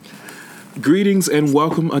Greetings and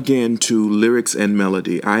welcome again to Lyrics and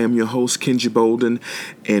Melody. I am your host, Kenji Bolden,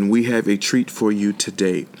 and we have a treat for you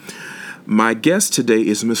today. My guest today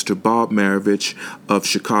is Mr. Bob Marovich of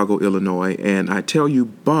Chicago, Illinois, and I tell you,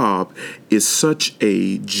 Bob is such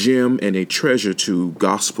a gem and a treasure to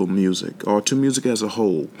gospel music, or to music as a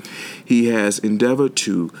whole. He has endeavored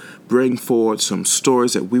to bring forward some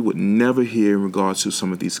stories that we would never hear in regards to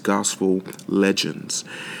some of these gospel legends.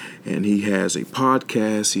 And he has a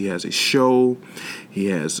podcast, he has a show, he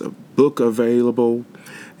has a book available,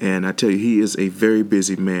 and I tell you, he is a very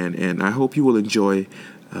busy man, and I hope you will enjoy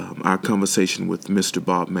our conversation with Mr.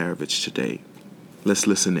 Bob Marovich today. Let's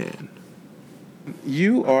listen in.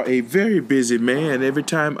 You are a very busy man. Every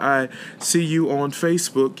time I see you on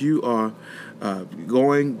Facebook, you are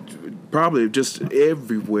going probably just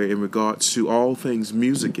everywhere in regards to all things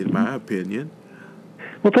music, in my opinion.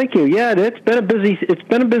 Well, thank you. Yeah, it's been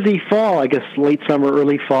a busy fall. I guess late summer,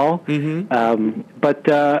 early fall. Mm-hmm. But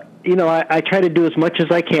I try to do as much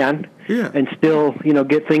as I can, and still,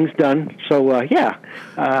 get things done. So,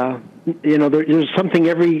 there's something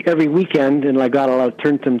every weekend, and I got to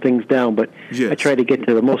turn some things down. But I try to get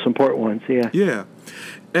to the most important ones. Yeah. Yeah.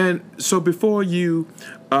 And so, before you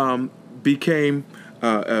became,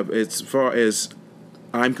 as far as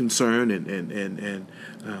I'm concerned, and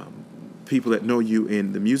people that know you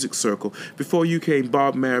in the music circle, before you came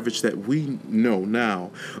Bob Marovich that we know now,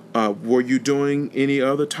 were you doing any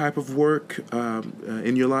other type of work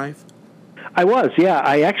in your life? I was, yeah.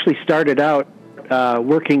 I actually started out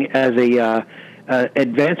working as a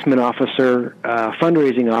advancement officer,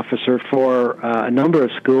 fundraising officer for a number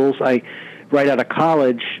of schools. Right out of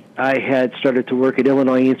college, I had started to work at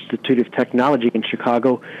Illinois Institute of Technology in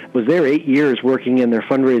Chicago. Was there 8 years working in their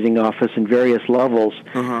fundraising office in various levels.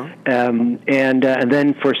 And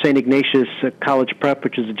then for St. Ignatius College Prep,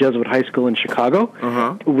 which is a Jesuit high school in Chicago,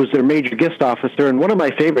 was their major guest officer. And one of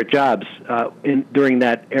my favorite jobs during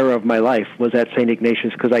that era of my life was at St.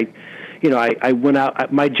 Ignatius, because I went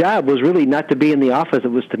out. My job was really not to be in the office.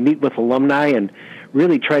 It was to meet with alumni and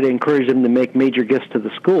really try to encourage them to make major gifts to the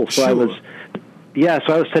school. So I was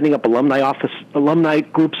setting up alumni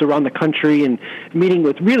groups around the country and meeting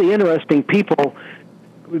with really interesting people,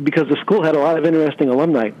 because the school had a lot of interesting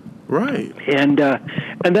alumni. Right. And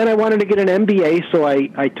then I wanted to get an MBA, so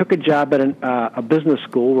I took a job at a business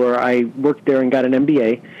school where I worked there and got an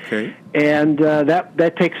MBA. Okay. And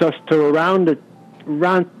that takes us to around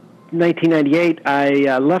 1998,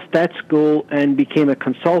 I left that school and became a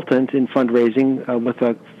consultant in fundraising with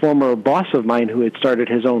a former boss of mine who had started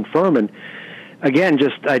his own firm. And again,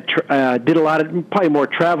 I did a lot of, probably more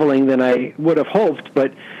traveling than I would have hoped,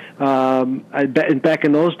 but back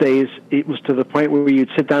in those days, it was to the point where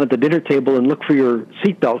you'd sit down at the dinner table and look for your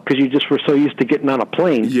seatbelt because you just were so used to getting on a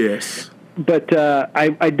plane. Yes. But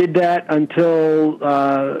I did that until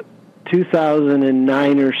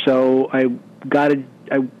 2009 or so. I got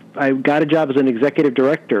a job as an executive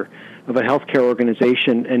director of a healthcare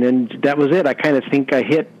organization, and then that was it. I kind of think I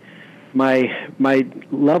hit my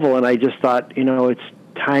level, and I just thought, it's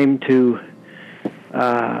time to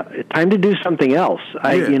do something else.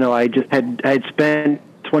 I just had spent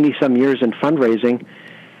 20-some years in fundraising,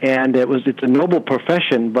 and it's a noble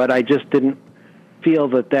profession, but I just didn't feel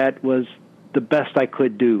that was the best I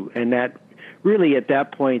could do, and that. Really, at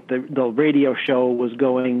that point, the radio show was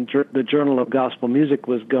going, the Journal of Gospel Music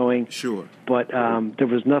was going. Sure. But there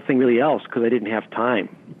was nothing really else because I didn't have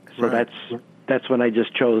time. So right. that's when I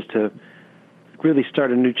just chose to really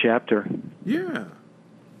start a new chapter. Yeah.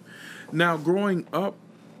 Now, growing up,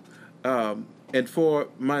 and for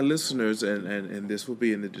my listeners, and this will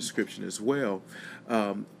be in the description as well,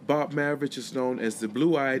 Bob Marovich is known as the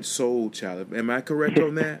Blue-Eyed Soul Child. Am I correct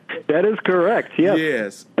on that? That is correct, yes.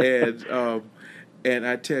 Yes, and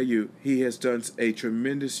I tell you, he has done a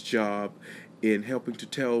tremendous job in helping to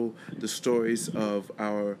tell the stories of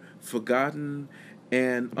our forgotten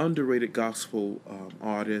and underrated gospel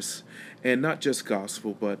artists, and not just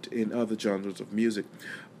gospel, but in other genres of music.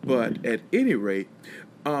 But at any rate,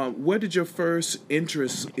 where did your first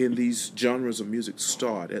interest in these genres of music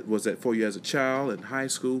start? Was that for you as a child, in high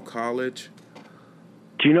school, college?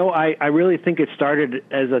 Do you know, I really think it started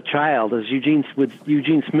as a child. As Eugene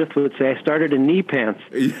Smith would say, I started in knee pants.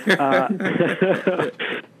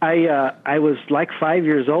 I was like 5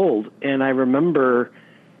 years old, and I remember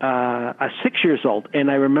 6 years old,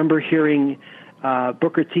 and I remember hearing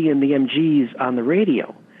Booker T and the MGs on the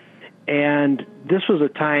radio. And this was a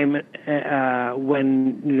time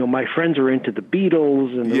when my friends were into the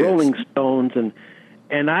Beatles and the Rolling Stones,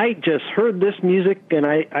 and I just heard this music, and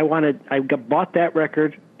I bought that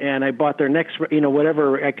record, and I bought their next,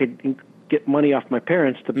 whatever I could get money off my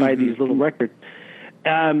parents to buy these little records.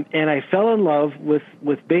 And I fell in love with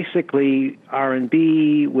basically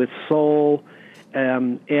R&B, with soul,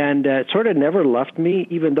 and it sort of never left me,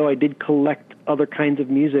 even though I did collect other kinds of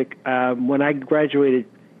music. When I graduated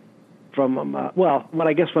from,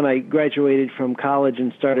 when I graduated from college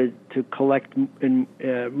and started to collect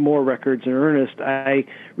more records in earnest, I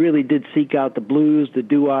really did seek out the blues, the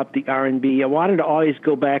doo-wop, the R&B. I wanted to always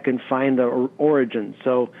go back and find the origin.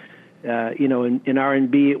 So, in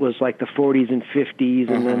R&B, it was like the 40s and 50s,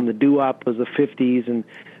 and then the doo-wop was the 50s, and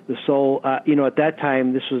the soul. At that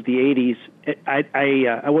time, this was the 80s.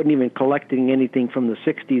 I wasn't even collecting anything from the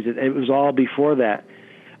 60s. It was all before that.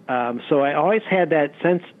 So I always had that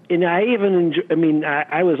sense, and I even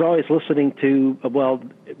I was always listening to,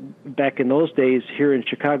 back in those days here in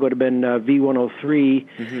Chicago, it would have been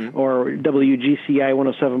V103 or WGCI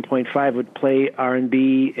 107.5 would play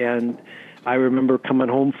R&B, and I remember coming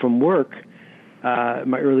home from work,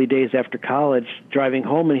 my early days after college, driving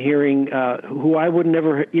home and hearing who I would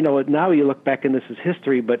never, now you look back and this is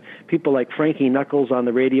history, but people like Frankie Knuckles on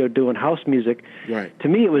the radio doing house music. Right. To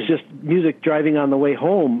me, it was just music driving on the way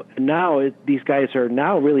home. Now these guys are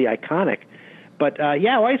now really iconic. But I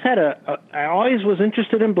always was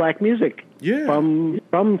interested in black music. Yeah. From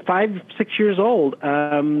 5-6 years old.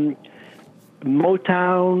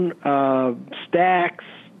 Motown, Stax,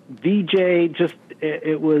 VJ, just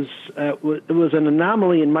it was an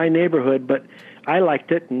anomaly in my neighborhood, but I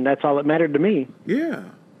liked it, and that's all that mattered to me. Yeah.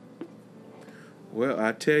 Well,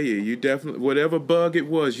 I tell you, you definitely, whatever bug it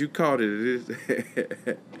was, you caught it.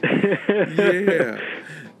 Yeah.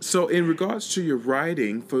 So, in regards to your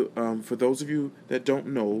writing, for those of you that don't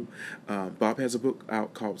know, Bob has a book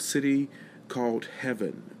out called City Called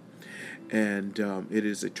Heaven. And it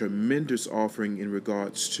is a tremendous offering in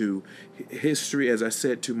regards to history. As I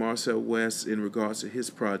said to Marcel West in regards to his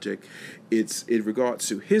project, it's in regards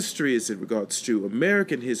to history, it's in regards to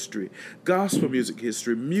American history, gospel music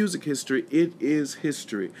history, it is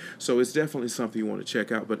history. So it's definitely something you want to check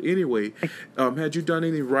out. But anyway, had you done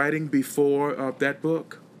any writing before that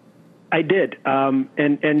book? I did,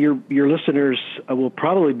 and your listeners will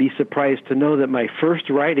probably be surprised to know that my first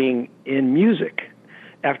writing in music,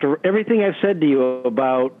 after everything I've said to you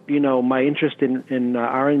about, my interest in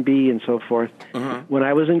R&B and so forth, when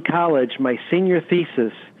I was in college, my senior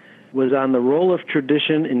thesis was on the role of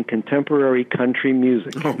tradition in contemporary country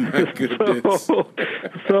music. Oh, my goodness.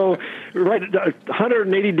 so right,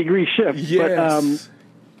 180-degree shift. Yes.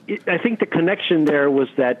 But I think the connection there was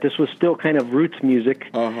that this was still kind of roots music.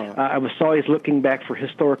 I was always looking back for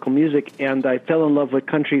historical music, and I fell in love with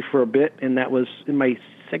country for a bit, and that was in my,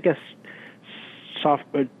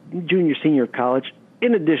 junior, senior college,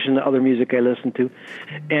 in addition to other music I listened to.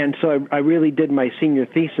 And so I really did my senior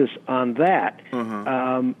thesis on that.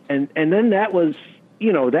 And then that was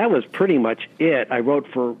pretty much it. I wrote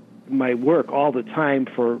for my work all the time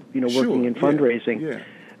for, working in fundraising. Yeah.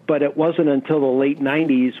 But it wasn't until the late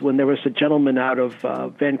 90s when there was a gentleman out of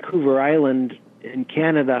Vancouver Island in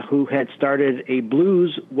Canada who had started a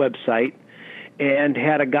blues website and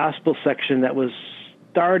had a gospel section that was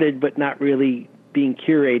started but not really being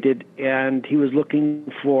curated, and he was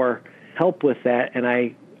looking for help with that, and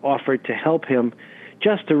I offered to help him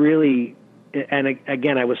just to really, and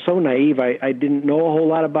again, I was so naive, I didn't know a whole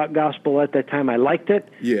lot about gospel at that time. I liked it,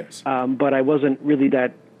 yes, but I wasn't really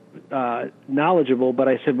that knowledgeable, but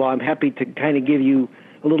I said, well, I'm happy to kind of give you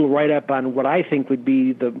a little write-up on what I think would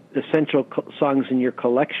be the essential songs in your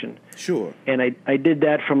collection. Sure. And I did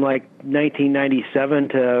that from like 1997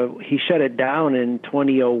 to, he shut it down in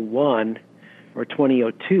 2001 or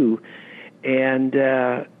 2002, and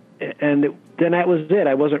then that was it.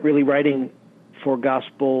 I wasn't really writing for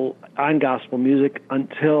gospel music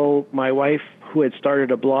until my wife, who had started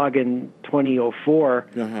a blog in 2004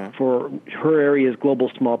 for her area's global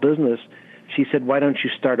small business, she said, "Why don't you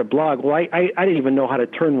start a blog?" Well, I didn't even know how to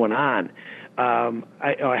turn one on.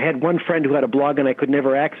 I had one friend who had a blog and I could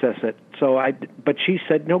never access it. But she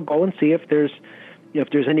said, "No, go and see if there's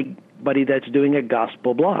anybody that's doing a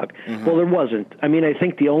gospel blog." Well, there wasn't. I mean, I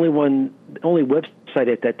think the only website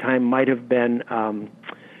at that time might have been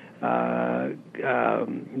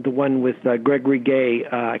the one with Gregory Gay.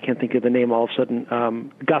 I can't think of the name all of a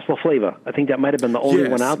sudden. Gospel Flava. I think that might have been the only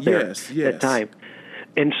one out there at that time.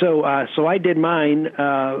 And so I did mine,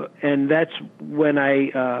 and that's when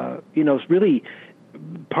I, really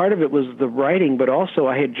part of it was the writing, but also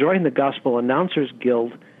I had joined the Gospel Announcers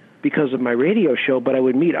Guild because of my radio show, but I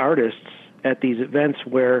would meet artists at these events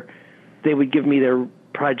where they would give me their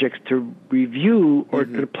projects to review or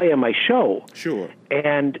to play on my show. Sure.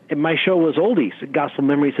 And my show was oldies. Gospel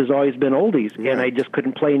Memories has always been oldies, Right. and I just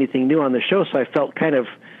couldn't play anything new on the show, so I felt kind of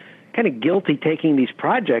guilty taking these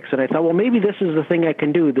projects, and I thought, well, maybe this is the thing I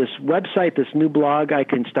can do. This website, this new blog, I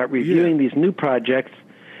can start reviewing these new projects.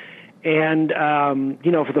 And,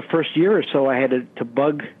 for the first year or so, I had to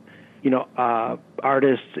bug,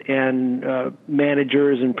 artists and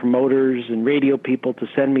managers and promoters and radio people to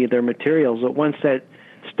send me their materials. But once that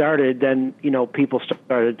started, then, people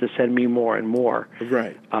started to send me more and more.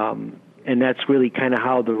 Right. And that's really kind of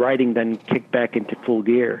how the writing then kicked back into full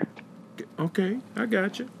gear. Okay, I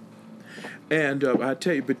got you. And I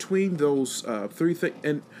tell you, between those three things,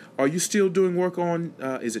 and are you still doing work on,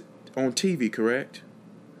 is it on TV, correct?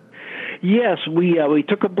 Yes, we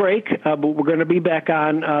took a break, but we're going to be back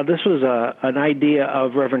on. This was an idea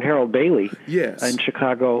of Reverend Harold Bailey in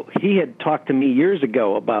Chicago. He had talked to me years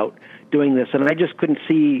ago about doing this, and I just couldn't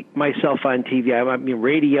see myself on TV. I mean,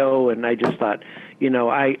 radio, and I just thought,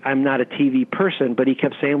 I'm not a TV person. But he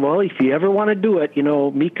kept saying, well, if you ever want to do it,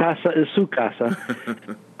 mi casa is su casa.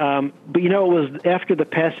 But, it was after the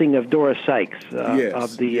passing of Doris Sykes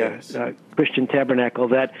of the Christian Tabernacle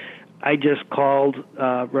that I just called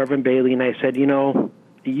Reverend Bailey and I said,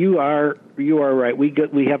 you are right.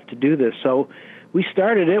 We have to do this. So we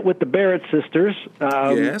started it with the Barrett sisters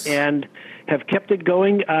and have kept it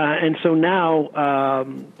going. And so now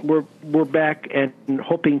we're back and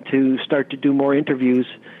hoping to start to do more interviews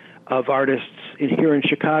of artists here in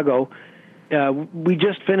Chicago. We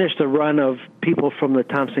just finished a run of people from the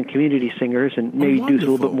Thompson Community Singers and maybe do a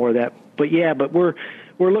little bit more of that. But we're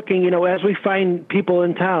looking, as we find people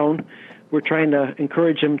in town, we're trying to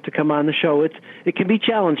encourage them to come on the show. It can be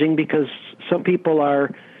challenging because some people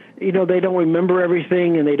are, they don't remember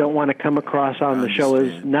everything and they don't want to come across on the show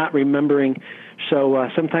as not remembering. So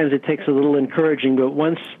sometimes it takes a little encouraging. But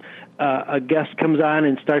once a guest comes on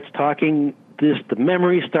and starts talking, the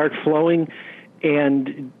memories start flowing,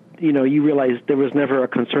 and you realize there was never a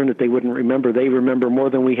concern that they wouldn't remember. They remember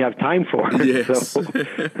more than we have time for. Yes. So.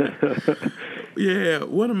 Yeah,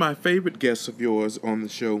 one of my favorite guests of yours on the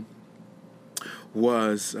show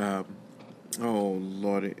was, Miss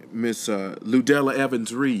Ludella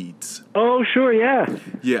Evans-Reeds. Oh, sure, yeah.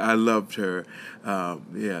 Yeah, I loved her.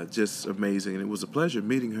 Just amazing. And it was a pleasure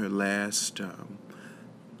meeting her last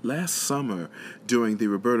summer during the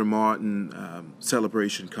Roberta Martin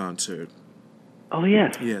celebration concert. Oh,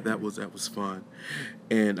 yes. Yeah, that was fun.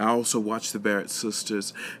 And I also watched the Barrett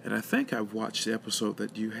sisters, and I think I watched the episode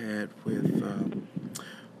that you had with,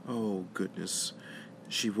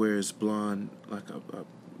 she wears blonde, like a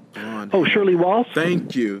blonde hair. Shirley Walsh?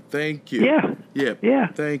 Thank you. Yeah.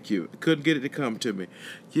 Thank you. Couldn't get it to come to me.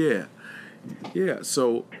 Yeah.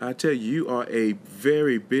 So I tell you, you are a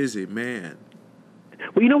very busy man.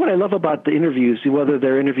 Well, you know what I love about the interviews, whether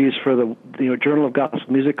they're interviews for the Journal of Gospel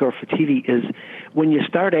Music or for TV, is when you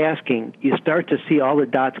start asking, you start to see all the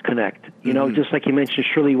dots connect. Just like you mentioned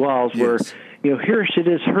Shirley Walls, where here she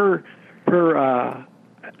is, her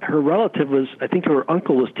relative was, I think her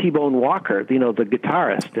uncle was T-Bone Walker, the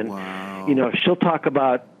guitarist, and she'll talk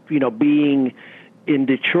about being in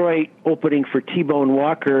Detroit opening for T-Bone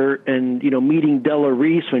Walker and, meeting Della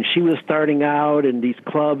Reese when she was starting out in these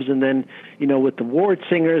clubs, and then, with the Ward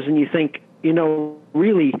Singers, and you think,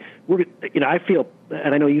 really, I feel,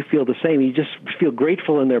 and I know you feel the same, you just feel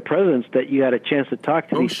grateful in their presence that you had a chance to talk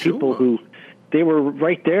to these people who, they were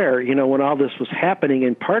right there, when all this was happening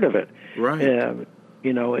and part of it. Right.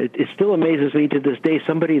 It still amazes me to this day,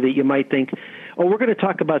 somebody that you might think, we're going to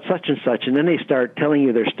talk about such and such, and then they start telling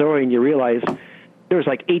you their story, and you realize there's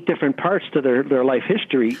like 8 different parts to their life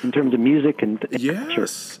history in terms of music and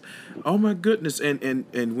yes. Oh my goodness! And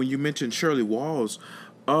when you mentioned Shirley Walls,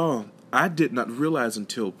 I did not realize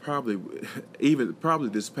until probably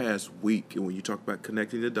this past week, and when you talk about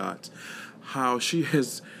connecting the dots, how she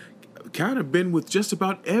has kind of been with just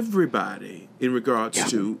about everybody in regards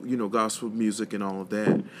to gospel music and all of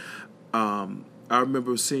that. I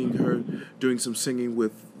remember seeing her doing some singing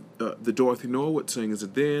with the Dorothy Norwood Singers,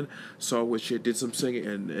 and then saw where she did some singing,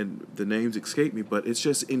 and the names escape me, but it's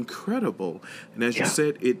just incredible. And as you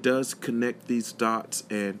said, it does connect these dots,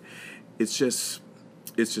 and it's just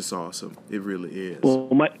awesome. It really is. Well,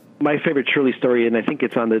 my favorite Shirley story, and I think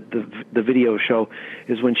it's on the video show,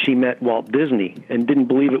 is when she met Walt Disney and didn't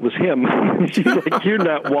believe it was him. She's like, "You're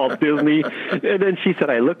not Walt Disney." And then she said,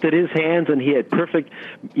 "I looked at his hands, and he had perfect,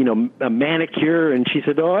 a manicure." And she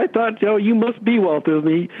said, "Oh, I thought, you must be Walt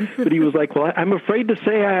Disney." But he was like, "Well, I'm afraid to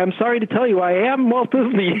say, I'm sorry to tell you, I am Walt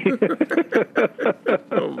Disney."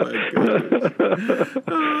 Oh my goodness!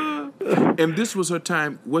 And this was her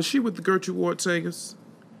time. Was she with the Gertrude Ward Singers?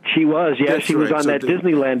 She was, yeah. That's she was right. on So that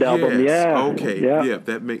Disneyland album, yes. yeah. Okay, yeah.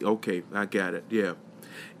 Okay, I got it. Yeah,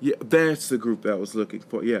 that's the group that I was looking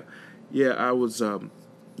for. Yeah, I was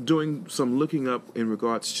doing some looking up in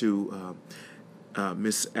regards to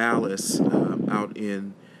Miss Alice out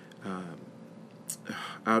in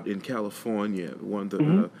California, one of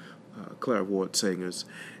the Clara Ward singers,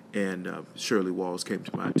 and Shirley Walls came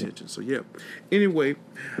to my attention. So yeah. Anyway.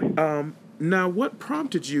 Now, what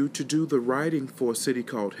prompted you to do the writing for A City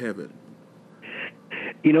Called Heaven?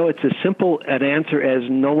 It's as simple an answer as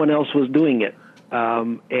no one else was doing it.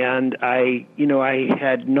 And I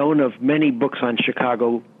had known of many books on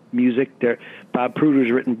Chicago music. Bob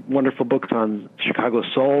Pruder's written wonderful books on Chicago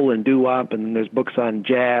soul and doo-wop, and there's books on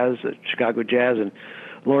jazz, Chicago jazz, and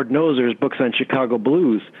Lord knows there's books on Chicago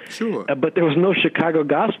blues. Sure. But there was no Chicago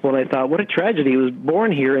gospel, and I thought, what a tragedy. He was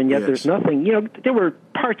born here, and yet there's nothing. There were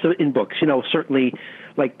parts in books, certainly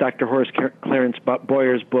like Dr. Horace Clarence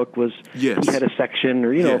Boyer's book was, he had a section,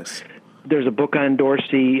 or, there's a book on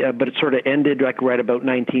Dorsey, but it sort of ended right about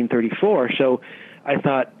 1934. So I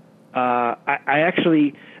thought, I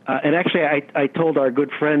told our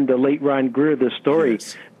good friend, the late Ron Greer, this story.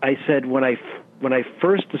 Yes. I said, when I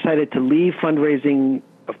first decided to leave fundraising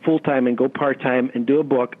full-time and go part-time and do a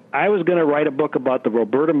book, I was going to write a book about the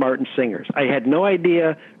Roberta Martin singers. I had no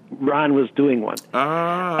idea Ron was doing one.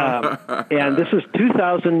 And this is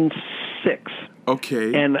 2006.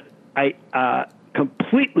 Okay. And I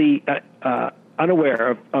completely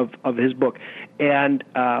unaware of his book. And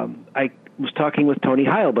I was talking with Tony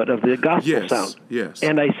Heilbut of the Gospel Sound. Yes.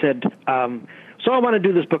 And I said, so I want to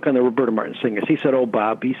do this book on the Roberta Martin singers. He said, "Oh,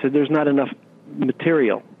 Bob," he said, "there's not enough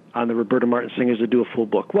material on the Roberta Martin singers to do a full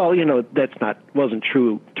book." Well, wasn't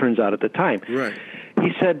true, turns out, at the time. Right.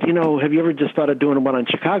 He said, have you ever just thought of doing one on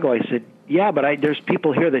Chicago? I said, yeah, but there's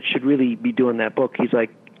people here that should really be doing that book. He's like,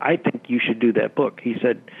 I think you should do that book. He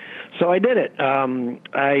said, so I did it.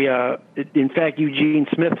 In fact, Eugene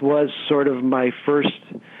Smith was sort of my first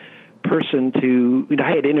person to,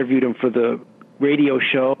 I had interviewed him for the radio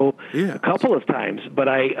show a couple of times, but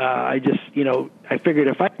I just, I figured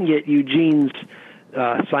if I can get Eugene's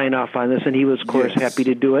sign off on this, and he was, of course, happy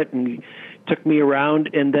to do it, and he took me around,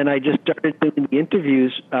 and then I just started doing the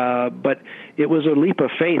interviews, but it was a leap of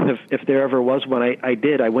faith if there ever was one. I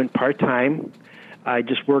did. I went part-time. I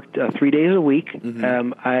just worked 3 days a week.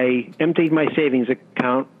 I emptied my savings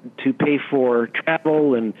account to pay for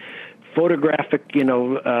travel and photographic,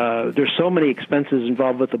 there's so many expenses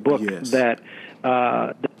involved with the book that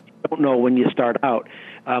you don't know when you start out.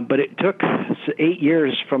 But it took 8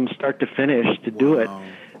 years from start to finish to do it.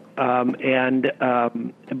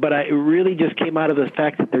 But it really just came out of the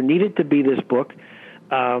fact that there needed to be this book.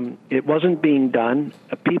 It wasn't being done.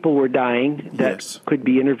 People were dying that could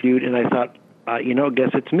be interviewed, and I thought,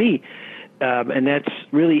 guess it's me. And that's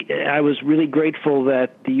really, I was really grateful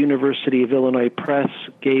that the University of Illinois Press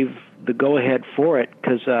gave the go-ahead for it,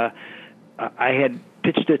 because I had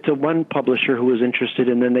pitched it to one publisher who was interested,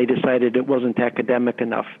 and then they decided it wasn't academic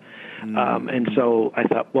enough. And so I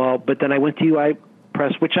thought, but then I went to UI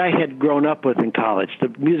Press, which I had grown up with in college. The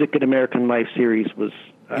Music in American Life series was,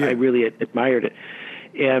 I really admired it.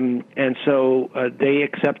 And so they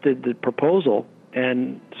accepted the proposal,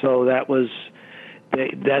 and so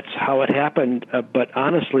that's how it happened. But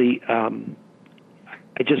honestly,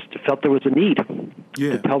 I just felt there was a need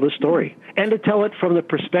to tell the story, and to tell it from the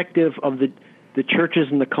perspective of the churches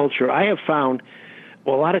and the culture. I have found,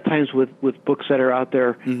 a lot of times with books that are out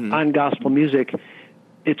there on gospel music,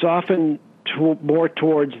 it's often more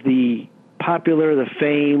towards the popular, the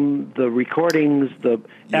fame, the recordings, the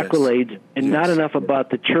accolades, and not enough about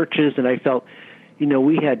the churches. And I felt,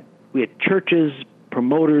 we had churches,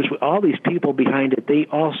 promoters, all these people behind it. They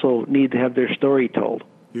also need to have their story told.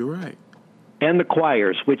 You're right. And the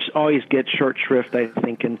choirs, which always get short shrift, I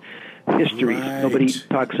think, in history. Right. Nobody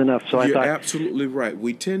talks enough. So You're I thought, absolutely right.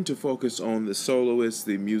 We tend to focus on the soloists,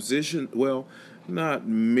 the musician. Well, not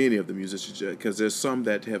many of the musicians, because there's some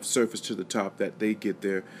that have surfaced to the top that they get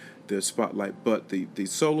their spotlight. But the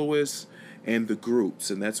soloists and the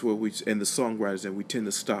groups, and that's where and the songwriters, and we tend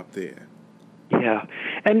to stop there. Yeah,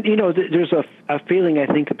 and there's a feeling, I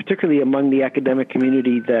think, particularly among the academic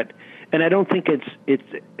community, that, and I don't think it's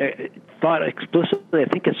thought explicitly. I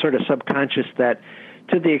think it's sort of subconscious that,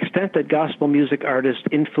 to the extent that gospel music artists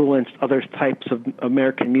influenced other types of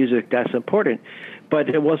American music, that's important. But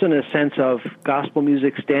it wasn't a sense of gospel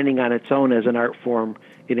music standing on its own as an art form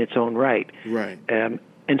in its own right. Right.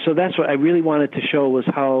 And so that's what I really wanted to show, was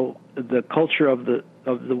how the culture of the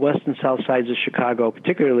west and south sides of Chicago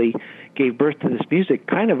particularly gave birth to this music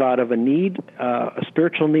kind of out of a need, a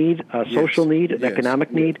spiritual need, a social need, an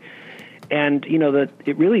economic need. And, that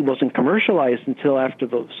it really wasn't commercialized until after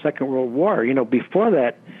the Second World War. Before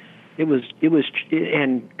that, it was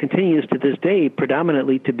and continues to this day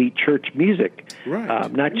predominantly to be church music, right.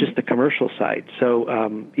 Not just the commercial side. So,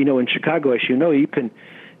 in Chicago, as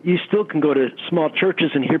you still can go to small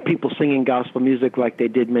churches and hear people singing gospel music like they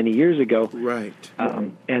did many years ago. Right.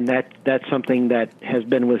 And that's something that has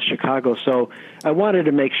been with Chicago. So I wanted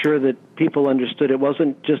to make sure that people understood it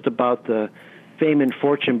wasn't just about the fame and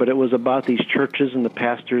fortune, but it was about these churches and the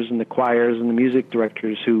pastors and the choirs and the music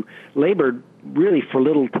directors who labored really for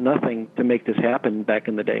little to nothing to make this happen back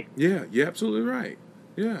in the day. Yeah, you're absolutely right.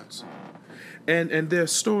 Yes. And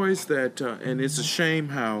there's stories that, and it's a shame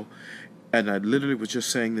how, and I literally was just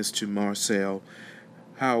saying this to Marcel,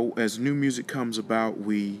 how as new music comes about,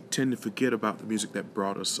 we tend to forget about the music that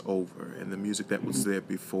brought us over and the music that was there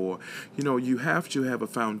before. You have to have a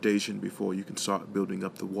foundation before you can start building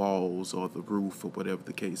up the walls or the roof or whatever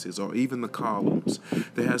the case is, or even the columns.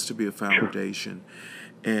 There has to be a foundation.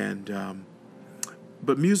 And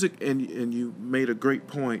but music, and you made a great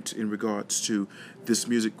point in regards to this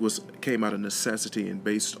music came out of necessity and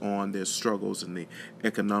based on their struggles and the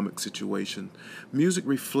economic situation. Music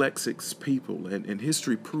reflects its people, and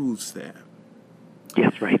history proves that.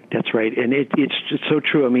 That's right. And it's just so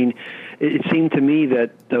true. I mean, it seemed to me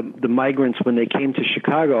that the migrants, when they came to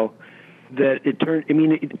Chicago, that it turned,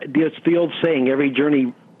 it's the old saying, every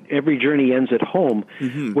journey ends at home,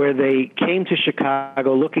 where they came to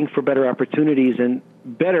Chicago looking for better opportunities, and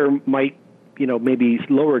better might, maybe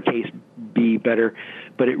lowercase be better,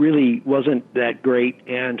 but it really wasn't that great.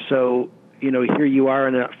 And so, here you are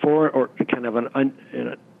in a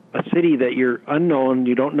a city that you're unknown,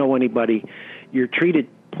 you don't know anybody, you're treated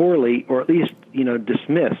poorly, or at least,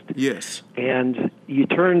 dismissed. Yes. And you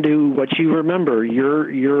turn to what you remember,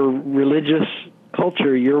 your religious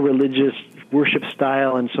culture, your religious worship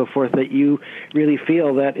style, and so forth, that you really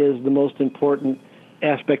feel that is the most important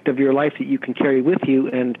aspect of your life that you can carry with you.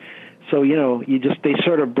 And so, they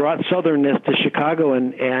sort of brought southernness to Chicago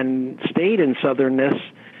and stayed in southernness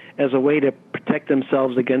as a way to protect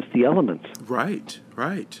themselves against the elements. Right.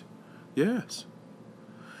 Yes.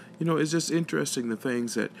 It's just interesting, the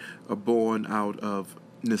things that are born out of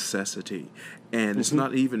necessity. And it's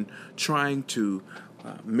not even trying to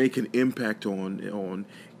make an impact on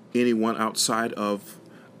anyone outside of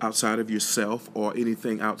yourself, or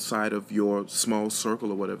anything outside of your small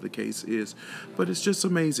circle, or whatever the case is. But it's just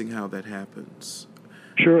amazing how that happens.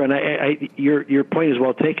 Sure, and your point is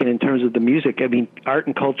well taken in terms of the music. I mean, art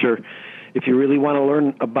and culture, if you really want to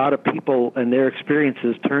learn about a people and their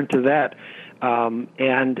experiences, turn to that.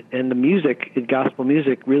 And the music, gospel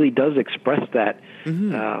music, really does express that. In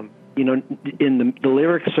the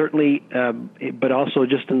lyrics, certainly, but also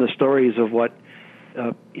just in the stories of what.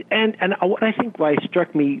 And what I think why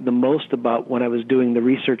struck me the most about when I was doing the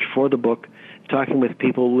research for the book, talking with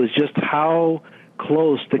people, was just how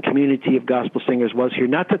close the community of gospel singers was here.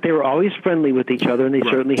 Not that they were always friendly with each other, and they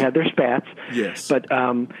certainly had their spats. Yes.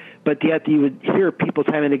 But yet you would hear people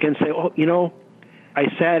time and again say, "Oh, I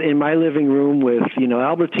sat in my living room with,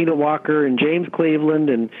 Albertina Walker and James Cleveland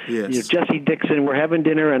and Jesse Dixon. We're having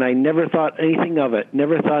dinner, and I never thought anything of it.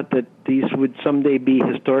 Never thought that these would someday be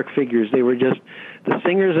historic figures. They were just the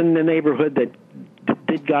singers in the neighborhood that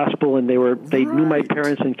did gospel, and they knew my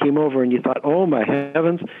parents and came over, and you thought, oh my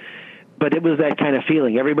heavens." But it was that kind of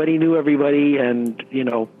feeling. Everybody knew everybody, and,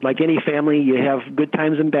 like any family, you have good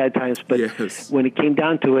times and bad times. But when it came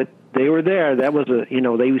down to it, they were there. That was they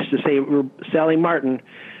used to say, Sally Martin,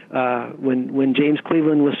 when James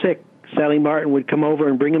Cleveland was sick, Sally Martin would come over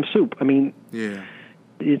and bring him soup. I mean,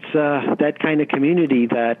 it's that kind of community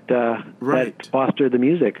that fostered the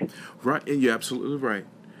music. Right, and you're absolutely right.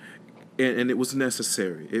 And it was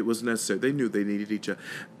necessary. They knew they needed each other.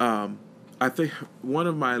 I think one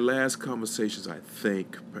of my last conversations, I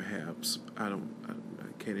can't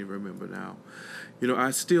even remember now. I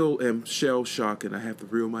still am shell-shocked, and I have to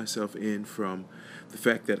reel myself in from the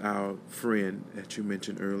fact that our friend that you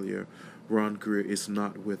mentioned earlier, Ron Greer, is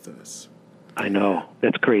not with us. I know.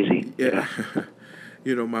 That's crazy. Yeah.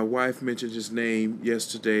 My wife mentioned his name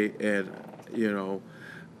yesterday, and you know,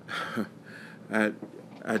 I,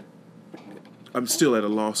 I, I'm still at a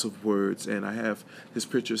loss of words, and I have his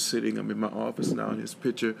picture sitting. I'm in my office now, and his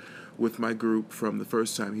picture with my group from the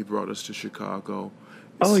first time he brought us to Chicago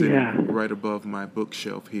is Oh sitting yeah. right above my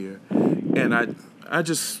bookshelf here, and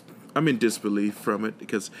I'm in disbelief from it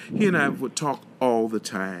because he and I would talk all the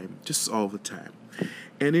time, just all the time.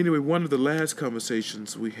 And anyway, one of the last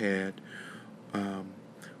conversations we had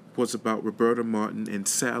was about Roberta Martin and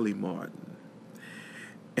Sally Martin.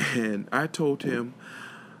 And I told him,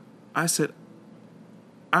 I said,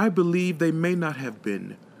 I believe they may not have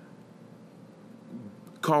been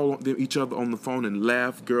call each other on the phone and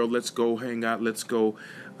laugh, girl, let's go hang out, let's go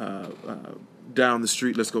down the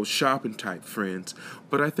street, let's go shopping type friends.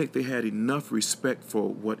 But I think they had enough respect for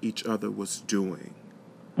what each other was doing.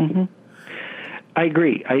 Mm-hmm. I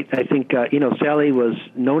agree. I think Sally was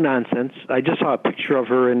no nonsense. I just saw a picture of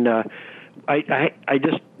her, and I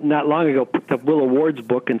just not long ago picked up Willa Ward's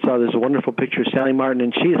book and saw this wonderful picture of Sally Martin,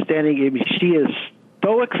 and she is standing. I mean, she is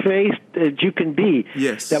stoic faced as you can be.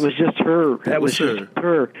 Yes, that was just her. That was just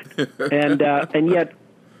her. And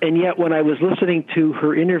yet when I was listening to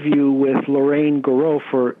her interview with Lorraine Goreau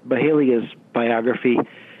for Mahalia's biography,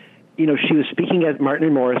 she was speaking at Martin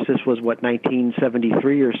and Morris. This was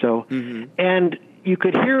 1973 or so, and you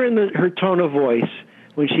could hear in her tone of voice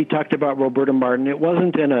when she talked about Roberta Martin. It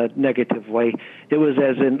wasn't in a negative way. It was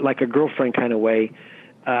as in like a girlfriend kind of way.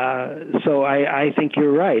 So I think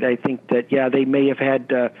you're right. I think that they may have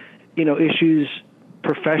had issues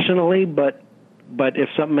professionally, but if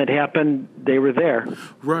something had happened, they were there.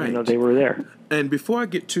 Right. They were there. And before I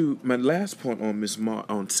get to my last point on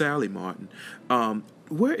on Sally Martin,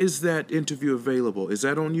 where is that interview available? Is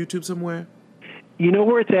that on YouTube somewhere? You know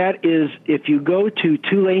where it's at is if you go to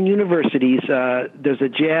Tulane University's, there's a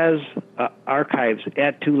jazz archives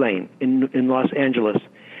at Tulane in Los Angeles.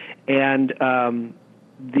 And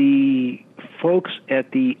the folks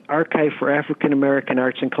at the Archive for African American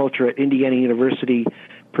Arts and Culture at Indiana University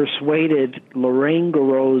persuaded Lorraine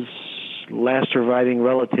Goreau's last surviving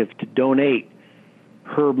relative to donate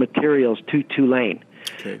her materials to Tulane.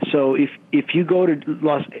 Okay. So if you go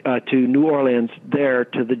to New Orleans, there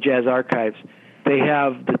to the Jazz Archives, they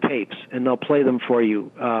have the tapes and they'll play them for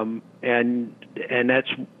you. And that's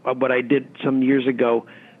what I did some years ago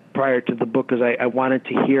prior to the book, because I wanted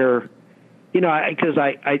to hear, because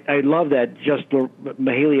I love that Just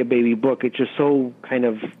Mahalia Baby book. It's just so kind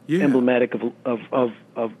of emblematic of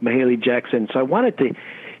Mahalia Jackson. So I wanted to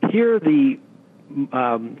hear the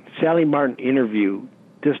Sally Martin interview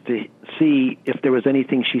just to see if there was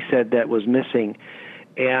anything she said that was missing.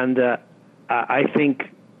 And I think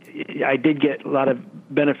I did get a lot of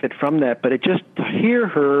benefit from that, but it just to hear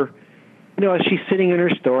her, as she's sitting in her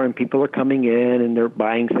store and people are coming in and they're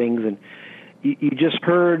buying things, and you just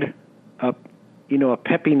heard a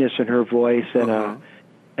peppiness in her voice and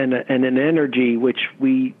and an energy which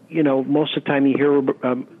we, most of the time you hear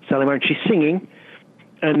Sally Martin, she's singing,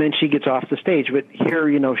 and then she gets off the stage. But here,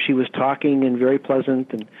 she was talking and very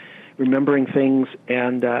pleasant and remembering things,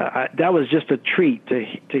 and that was just a treat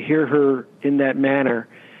to hear her in that manner,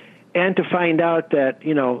 and to find out that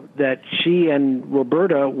that she and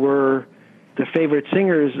Roberta were the favorite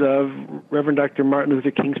singers of Reverend Dr. Martin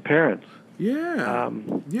Luther King's parents. Yeah.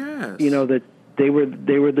 Yes. That they were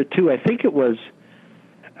the two. I think it was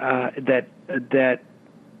that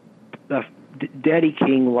Daddy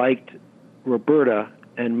King liked Roberta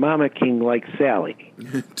and Mama King liked Sally.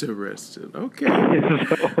 Interesting. Okay.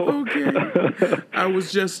 Okay. I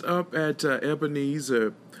was just up at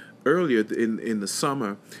Ebenezer earlier in the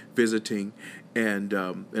summer visiting, and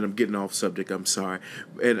I'm getting off subject, I'm sorry.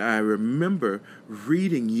 And I remember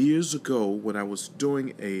reading years ago when I was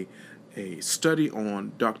doing a study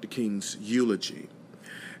on Dr. King's eulogy,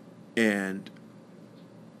 and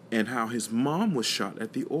how his mom was shot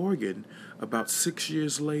at the organ about 6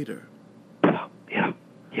 years later.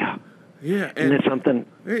 Yeah. Isn't that something?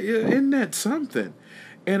 Isn't that something?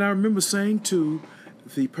 And I remember saying to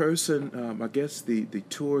the person, I guess the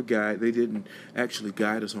tour guide, they didn't actually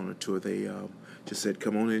guide us on a tour. They just said,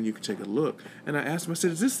 come on in, you can take a look. And I asked him, I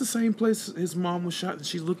said, is this the same place his mom was shot? And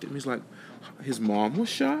she looked at me, she's like, his mom was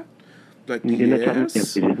shot? Like,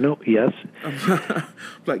 yes. No, yes.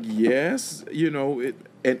 Like, yes,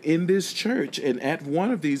 and in this church, and at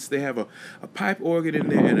one of these, they have a pipe organ in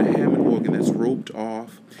there and a Hammond organ that's roped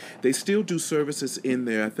off. They still do services in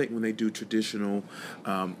there, I think, when they do traditional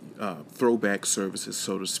throwback services,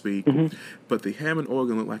 so to speak. Mm-hmm. But the Hammond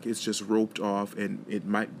organ looked like it's just roped off, and it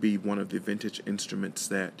might be one of the vintage instruments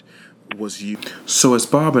that was used. So as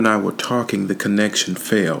Bob and I were talking, the connection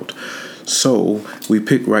failed. So we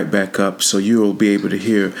pick right back up, so you'll be able to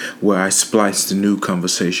hear where I splice the new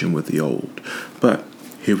conversation with the old. But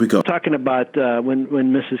here we go. Talking about when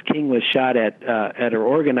Mrs. King was shot at her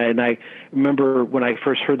organ, and I remember when I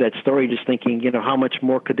first heard that story, just thinking, how much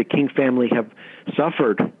more could the King family have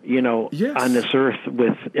suffered, Yes. on this earth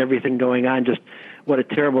with everything going on? Just what a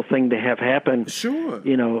terrible thing to have happen. Sure.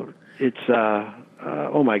 It's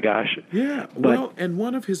oh my gosh. Yeah. Well, and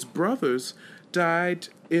one of his brothers died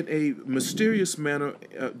in a mysterious manner,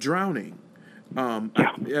 drowning,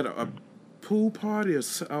 at a pool party or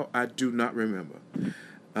so, I do not remember.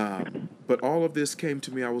 But all of this came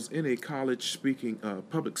to me. I was in a college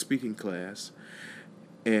public speaking class,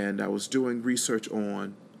 and I was doing research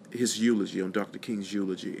on his eulogy, on Dr. King's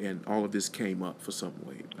eulogy, and all of this came up for some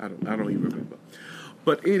way. I don't even remember.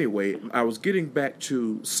 But anyway, I was getting back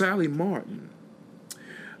to Sally Martin.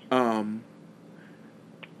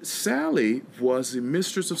 Sally was the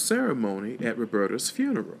mistress of ceremony at Roberta's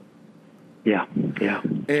funeral. Yeah.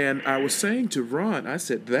 And I was saying to Ron, I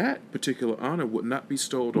said that particular honor would not be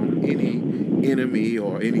bestowed on any enemy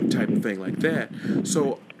or any type of thing like that.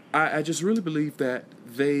 So I just really believe that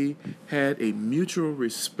they had a mutual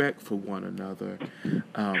respect for one another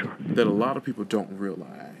that a lot of people don't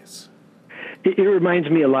realize. It reminds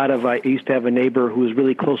me a lot of, I used to have a neighbor who was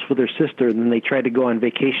really close with her sister, and then they tried to go on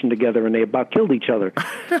vacation together, and they about killed each other.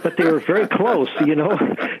 But they were very close,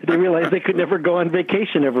 They realized they could never go on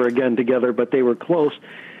vacation ever again together, but they were close,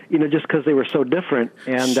 just because they were so different.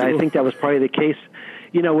 And Sure. I think that was probably the case,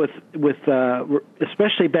 with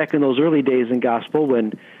especially back in those early days in gospel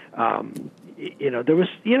when, there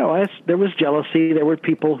was jealousy. There were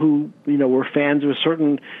people who, were fans of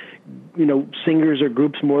certain singers or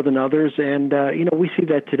groups more than others, and we see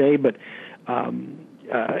that today. But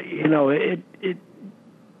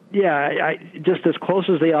just as close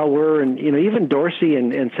as they all were, and even Dorsey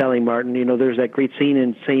and Sally Martin. There's that great scene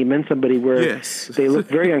in Say You Meant Somebody where Yes. they look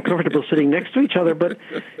very uncomfortable sitting next to each other. But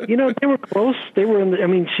they were close. They were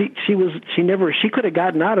in she could have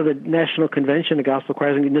gotten out of the National Convention of Gospel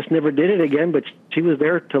Choirs and just never did it again. But she was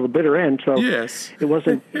there till the bitter end. So Yes. it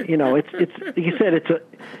wasn't. It's like you said.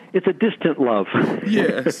 It's a distant love.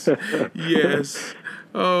 Yes. Yes.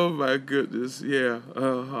 Oh my goodness. Yeah.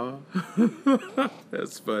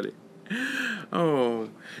 That's funny. Oh.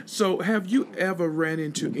 So have you ever ran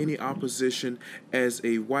into any opposition as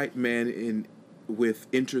a white man with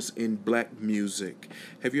interest in black music?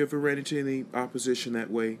 Have you ever ran into any opposition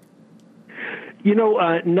that way?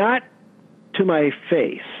 Not to my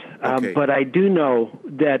face. Okay. But I do know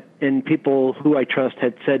that, and people who I trust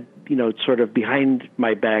had said, sort of behind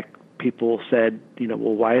my back, people said, well,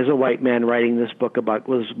 why is a white man writing this book about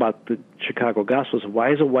the Chicago Gospels?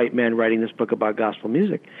 Why is a white man writing this book about gospel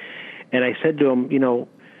music? And I said to him,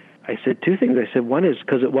 I said two things. I said, one is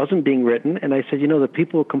because it wasn't being written, and I said, the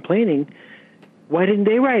people complaining, why didn't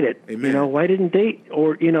they write it? Amen. Why didn't they?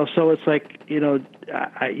 Or, so it's like,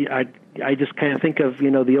 I just kind of think of,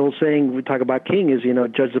 the old saying we talk about King is,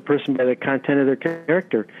 judge the person by the content of their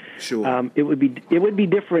character. Sure. It would be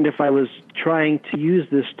different if I was trying to use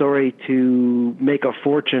this story to make a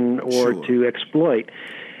fortune or Sure. to exploit.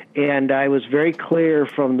 And I was very clear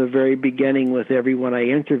from the very beginning with everyone I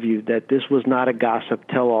interviewed that this was not a gossip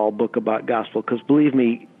tell-all book about gospel, because believe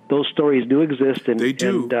me, those stories do exist. And They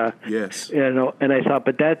do. And, Yes. and I thought,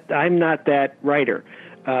 but I'm not that writer.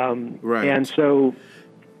 Right. And so,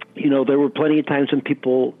 there were plenty of times when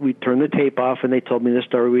we'd turn the tape off and they told me the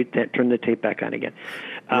story, we'd turn the tape back on again.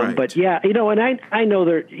 Right. But yeah, and I know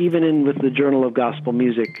that even with the Journal of Gospel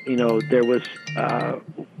Music, there was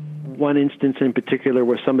one instance in particular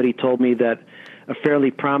where somebody told me that a fairly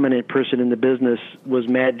prominent person in the business was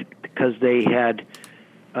mad because they had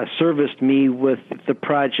serviced me with the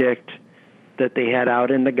project that they had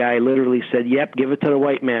out, and the guy literally said, "Yep, give it to the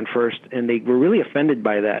white man first," and they were really offended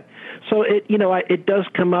by that. So it does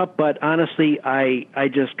come up, but honestly, I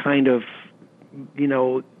just kind of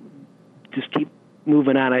just keep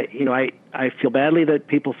moving on. I feel badly that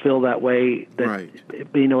people feel that way. That, Right.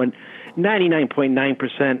 And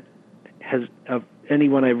 99.9% of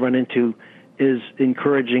anyone I run into is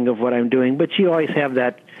encouraging of what I'm doing, but you always have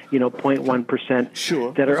that 0.1%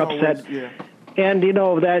 Sure. that are There's upset. always- yeah. And,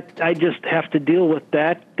 that I just have to deal with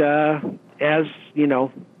that as,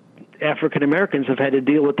 African Americans have had to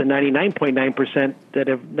deal with the 99.9% that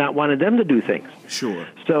have not wanted them to do things. Sure.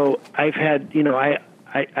 So I've had,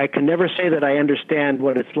 I can never say that I understand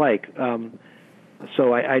what it's like.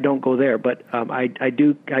 So I don't go there. But I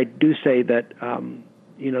do say that,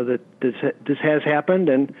 that this has happened,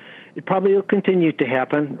 and it probably will continue to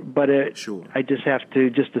happen. But Sure. I just have to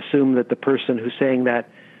assume that the person who's saying that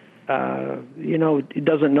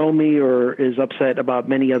doesn't know me or is upset about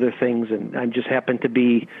many other things, and I just happen to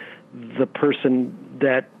be the person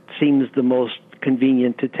that seems the most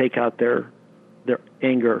convenient to take out their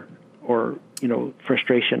anger or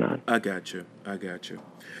frustration on. I got you.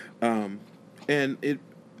 And it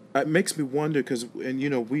makes me wonder because,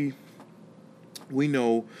 we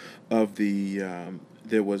know of the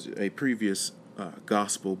there was a previous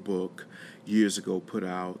gospel book years ago put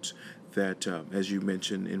out that, as you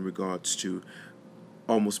mentioned, in regards to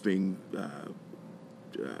almost being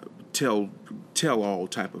tell all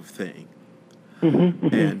type of thing,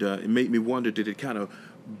 and it made me wonder: did it kind of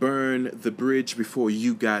burn the bridge before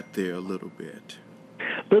you got there a little bit?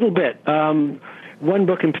 Little bit. One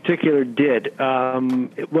book in particular did.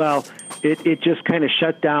 It just kind of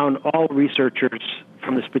shut down all researchers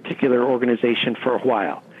from this particular organization for a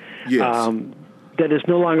while. Yes. That is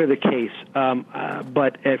no longer the case.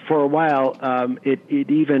 But for a while, it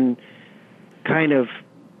even kind of,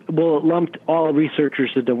 it lumped all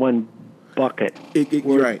researchers into one bucket.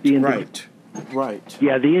 Right.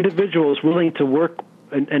 Yeah, the individual is willing to work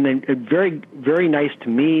and very, very nice to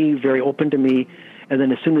me, very open to me. And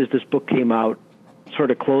then as soon as this book came out, sort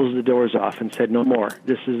of closed the doors off and said, no more.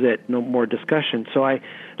 This is it. No more discussion. So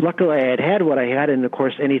luckily I had what I had, and of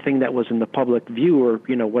course anything that was in the public view or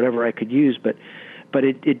whatever I could use. But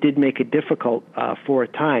it did make it difficult for a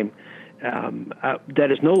time.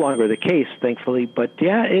 That is no longer the case, thankfully. But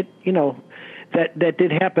yeah, that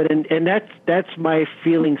did happen, and that's my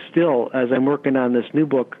feeling still as I'm working on this new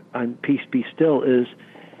book on Peace Be Still, is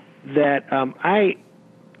that I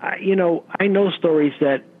know stories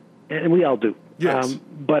that, and we all do. Yes.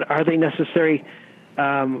 But are they necessary?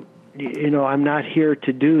 I'm not here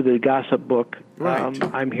to do the gossip book. Right.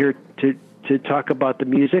 I'm here to talk about the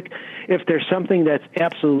music. If there's something that's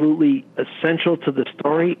absolutely essential to the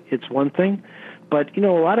story, it's one thing. But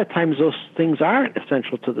a lot of times those things aren't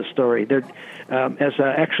essential to the story. They're,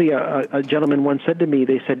 actually a gentleman once said to me,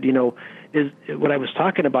 they said, is when I was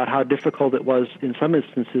talking about how difficult it was in some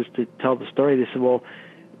instances to tell the story, they said, well,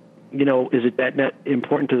 is it that not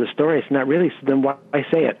important to the story? It's not really. So then why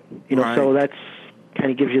say it? Right. So that's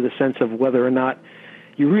kind of gives you the sense of whether or not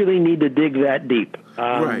you really need to dig that deep.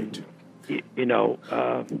 Right. It's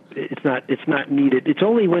not needed. It's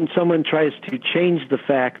only when someone tries to change the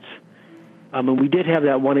facts. And we did have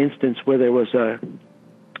that one instance where there was a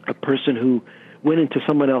person who went into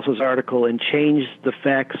someone else's article and changed the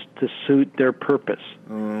facts to suit their purpose.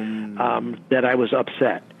 That I was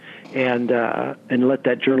upset. And let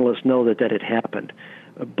that journalist know that had happened,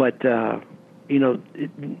 but that's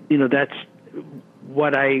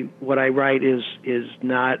what I write is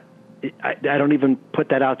not. I don't even put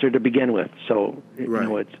that out there to begin with. So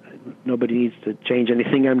right. Nobody needs to change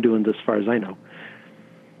anything I'm doing, as far as I know.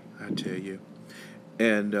 I tell you,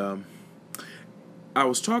 and I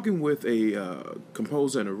was talking with a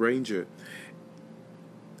composer and arranger.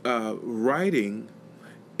 Writing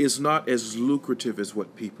is not as lucrative as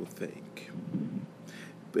what people think.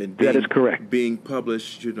 And that is correct. Being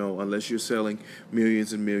published, unless you're selling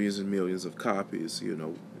millions and millions and millions of copies,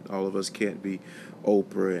 all of us can't be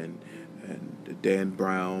Oprah and Dan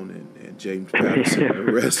Brown and James Patterson and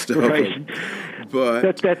the rest of them.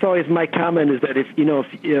 But that's always my comment, is that if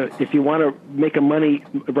you want to make a money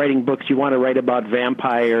writing books, you want to write about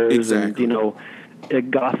vampires. Exactly. And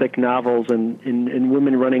Gothic novels and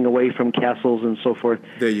women running away from castles and so forth.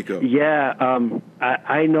 There you go. Yeah,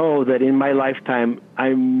 I know that in my lifetime I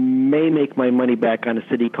may make my money back on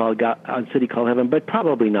City Called Heaven, but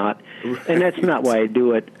probably not. Right. And that's not why I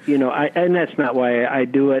do it. And that's not why I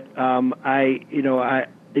do it.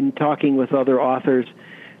 In talking with other authors,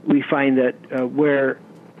 we find that where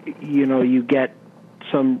you get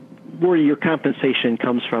where your compensation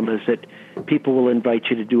comes from is that people will invite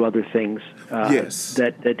you to do other things yes.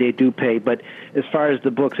 that they do pay. But as far as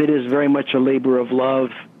the books, it is very much a labor of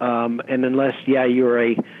love. And unless,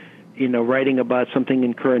 you're writing about something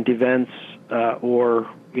in current events or,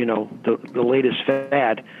 the latest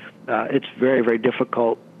fad, it's very, very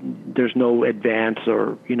difficult. There's no advance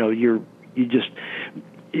or,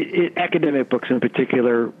 academic books in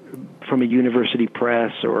particular from a university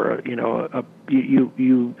press or, you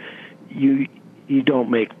don't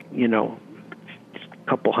make, a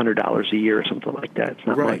couple $100 a year or something like that. It's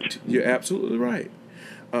not right. much. You're absolutely right.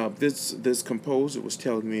 This composer was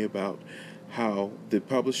telling me about how the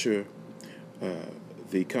publisher,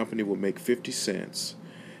 the company will make 50 cents,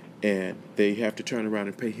 and they have to turn around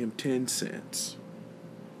and pay him 10 cents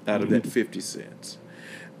out of that 50 cents.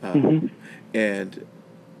 And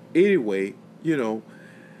anyway,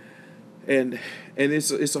 and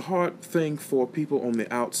it's a hard thing for people on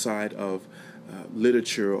the outside of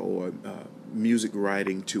literature or music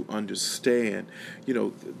writing to understand,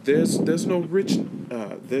 there's no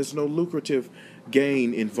there's no lucrative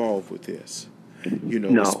gain involved with this.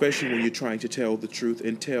 No. Especially when you're trying to tell the truth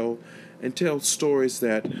and tell stories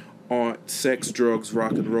that aren't sex, drugs,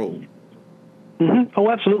 rock and roll. Mm-hmm. Oh,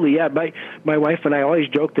 absolutely. Yeah. My wife and I always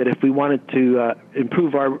joke that if we wanted to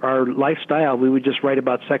improve our lifestyle, we would just write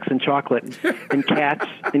about sex and chocolate and cats,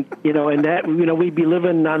 and and that we'd be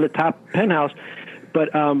living on the top penthouse.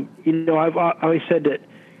 But I've always said that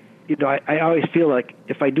I always feel like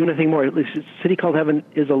if I do nothing more, at least City Called Heaven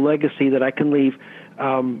is a legacy that I can leave.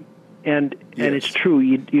 And it's true.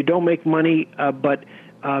 You don't make money, but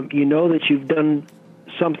you know that you've done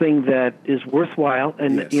something that is worthwhile,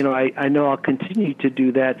 and yes. I know I'll continue to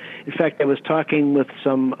do that. In fact, I was talking with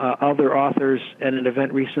some other authors at an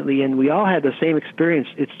event recently, and we all had the same experience.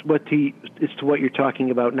 It's to what you're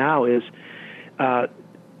talking about now. Is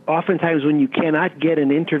oftentimes when you cannot get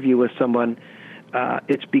an interview with someone,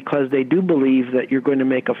 it's because they do believe that you're going to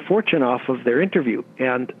make a fortune off of their interview,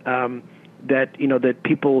 and that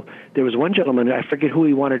people. There was one gentleman, I forget who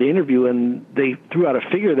he wanted to interview, and they threw out a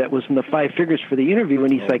figure that was in the 5 figures for the interview,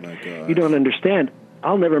 and he's like, "You don't understand.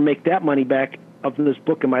 I'll never make that money back of this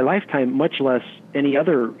book in my lifetime, much less any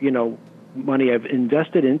other money I've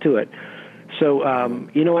invested into it." So and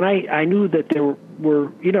I knew that there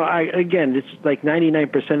were it's like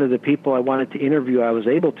 99% of the people I wanted to interview I was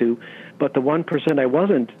able to, but the 1% I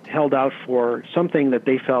wasn't held out for something that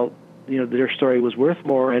they felt their story was worth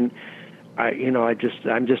more. And I'm just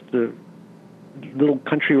a little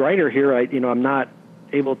country writer here. I'm not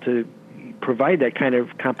able to provide that kind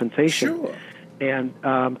of compensation. Sure. And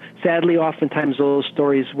sadly, oftentimes those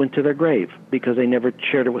stories went to their grave because they never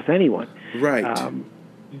shared it with anyone. Right.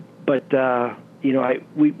 But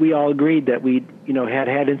we all agreed that we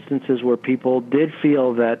had instances where people did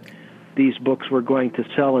feel that these books were going to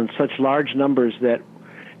sell in such large numbers that.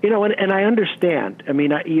 And I understand. I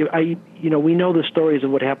mean, we know the stories of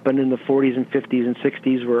what happened in the 40s and 50s and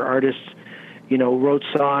 60s where artists, wrote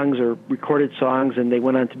songs or recorded songs and they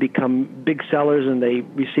went on to become big sellers and they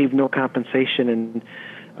received no compensation,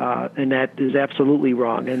 and that is absolutely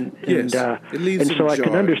wrong. And yes, it leaves and so I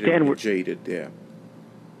can understand where jaded. Yeah.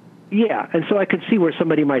 Yeah, and so I could see where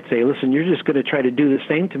somebody might say, "Listen, you're just going to try to do the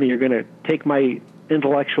same to me. You're going to take my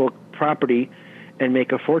intellectual property and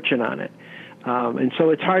make a fortune on it." And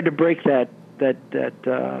so it's hard to break that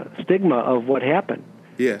stigma of what happened.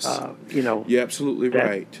 Yes, you're absolutely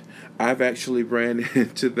right. I've actually ran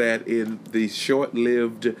into that in the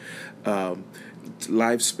short-lived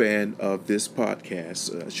lifespan of this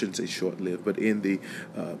podcast. I shouldn't say short-lived, but in the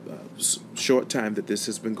short time that this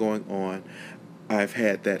has been going on, I've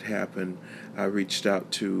had that happen. I reached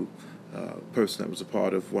out to a person that was a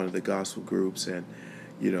part of one of the gospel groups, and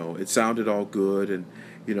it sounded all good, and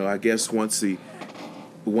I guess once it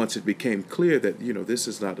became clear that this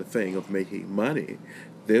is not a thing of making money,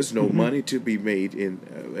 there's no money to be made in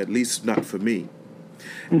at least not for me,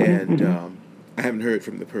 and I haven't heard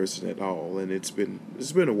from the person at all, and it's been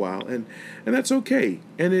a while, and that's okay,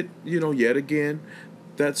 and it yet again,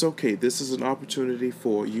 that's okay. This is an opportunity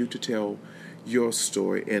for you to tell your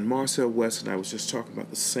story. And Marcel West and I was just talking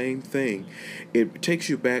about the same thing. It takes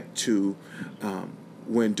you back to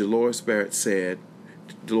when Dolores Barrett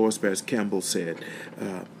Campbell said,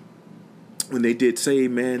 when they did Say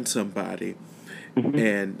Amen Somebody,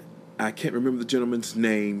 and I can't remember the gentleman's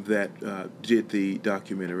name that did the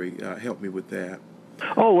documentary. Help me with that.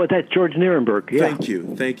 Oh, well, that's George Nierenberg. Yeah.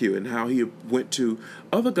 Thank you. And how he went to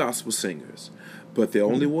other gospel singers, but the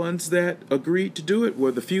only ones that agreed to do it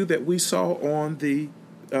were the few that we saw on the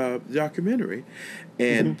documentary,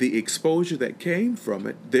 and the exposure that came from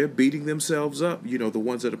it. They're beating themselves up. The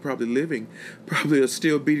ones that are probably living are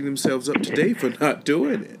still beating themselves up today for not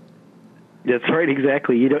doing it. That's right,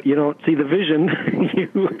 exactly. You don't see the vision,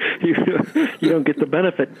 you don't get the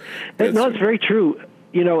benefit. No, it's very true.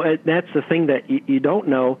 That's the thing that you don't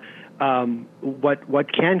know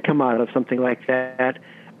what can come out of something like that,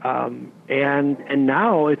 and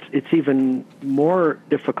now it's even more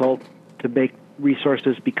difficult to make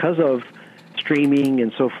resources because of streaming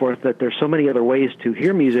and so forth. That there's so many other ways to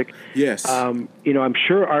hear music. Yes. I'm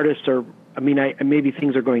sure artists are. Maybe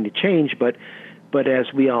things are going to change, but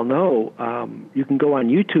as we all know, you can go on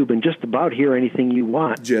YouTube and just about hear anything you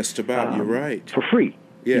want. Just about, you're right. For free.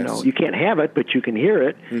 Yes. You can't have it, but you can hear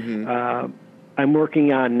it. I'm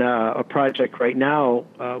working on a project right now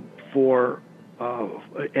for,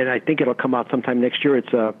 and I think it'll come out sometime next year.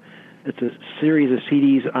 It's a series of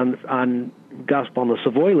CDs on gospel on the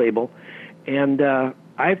Savoy label, and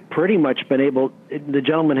I've pretty much been able. The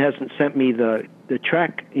gentleman hasn't sent me the the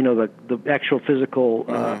track, the actual physical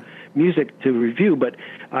music to review. But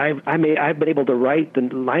I've been able to write the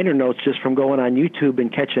liner notes just from going on YouTube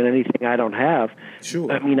and catching anything I don't have.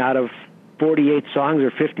 Sure. I mean, out of 48 songs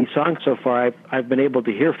or 50 songs so far, I've been able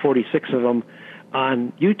to hear 46 of them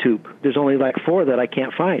on YouTube. There's only like 4 that I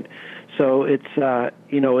can't find. So it's,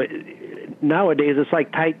 nowadays it's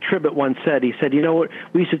like Ty Tribbett once said. He said, what,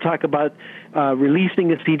 we used to talk about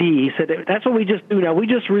releasing a CD. He said, that's what we just do now. We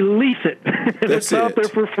just release it. It's out there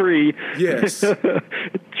for free. Yes.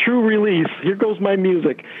 True release. Here goes my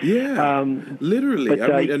music. Yeah, literally.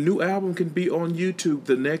 But, I mean, a new album can be on YouTube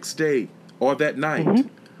the next day or that night. Mm-hmm.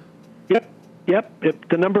 Yep.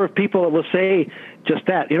 The number of people that will say just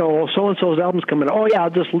that, so-and-so's album's coming. Oh, yeah,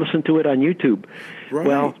 I'll just listen to it on YouTube. Right.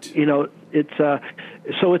 Well, it's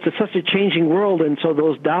so it's such a changing world, and so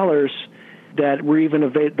those dollars that were even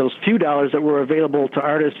those few dollars that were available to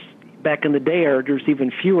artists back in the day there's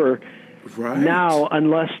even fewer now,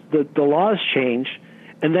 unless the laws change,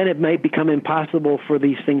 and then it might become impossible for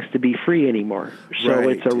these things to be free anymore. So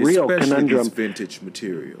it's a real conundrum. Especially these vintage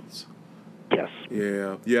materials. Yes.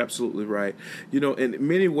 Yeah, you're absolutely right. In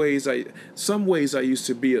many ways, some ways I used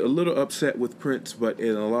to be a little upset with Prince, but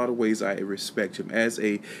in a lot of ways I respect him as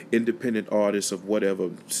a independent artist of whatever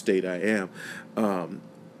state I am.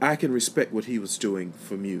 I can respect what he was doing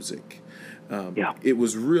for music. It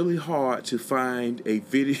was really hard to find a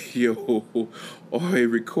video or a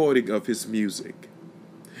recording of his music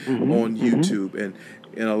on YouTube, and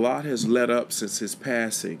a lot has led up since his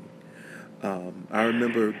passing. I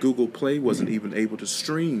remember Google Play wasn't even able to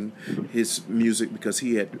stream his music because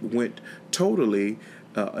he had went totally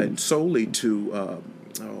and solely to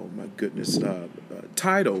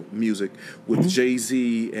Tidal music with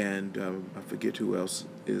Jay-Z and I forget who else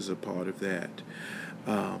is a part of that.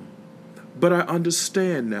 But I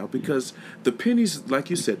understand now, because the pennies, like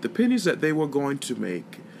you said, the pennies that they were going to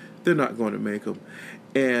make, they're not going to make them.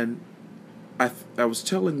 And I was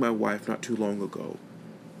telling my wife not too long ago,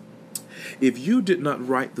 if you did not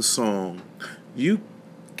write the song, you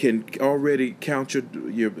can already count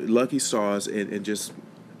your lucky stars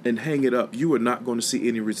and hang it up. You are not going to see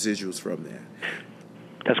any residuals from that.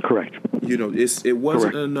 That's correct. It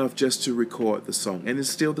wasn't enough just to record the song, and it's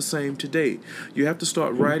still the same today. You have to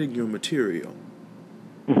start writing your material.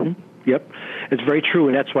 Mm-hmm. Yep, it's very true,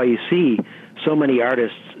 and that's why you see so many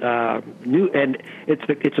artists new, and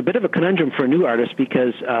it's a bit of a conundrum for a new artist,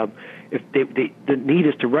 because if the need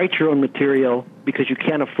is to write your own material because you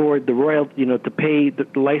can't afford the royalty, to pay the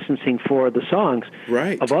licensing for the songs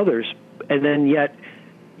of others, and then yet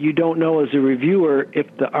you don't know as a reviewer if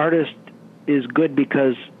the artist is good,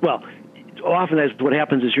 because, well, often that's what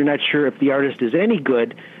happens, is you're not sure if the artist is any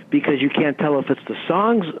good because you can't tell if it's the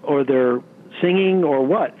songs or their singing or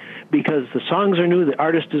what, because the songs are new, the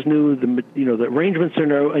artist is new, the arrangements are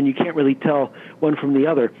new, and you can't really tell one from the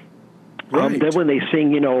other. Then when they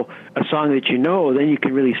sing, a song that then you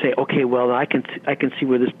can really say, okay, well, I can see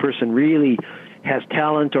where this person really has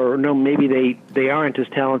talent, or no, maybe they aren't as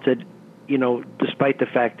talented, despite the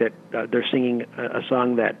fact that they're singing a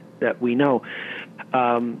song that we know.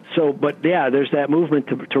 But yeah, there's that movement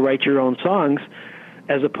to write your own songs,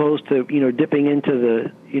 as opposed to dipping into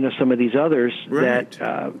the some of these others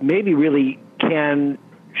that maybe really can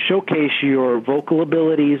showcase your vocal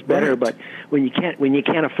abilities better, but when you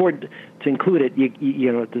can't afford to include it,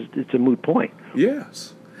 it's a moot point.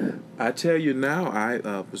 Yes, I tell you now,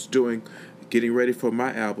 I was getting ready for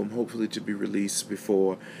my album, hopefully to be released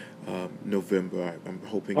before November. I'm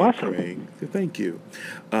hoping and praying. Thank you.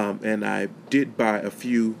 And I did buy a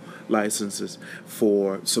few licenses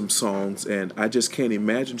for some songs, and I just can't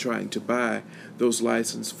imagine trying to buy those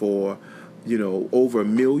licenses for, over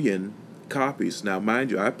 1 million copies. Now, mind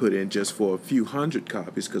you, I put in just for a few hundred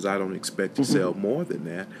copies because I don't expect to sell more than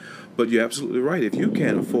that. But you're absolutely right. If you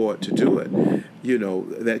can't afford to do it,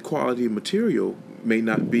 that quality material may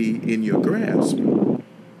not be in your grasp.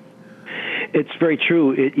 It's very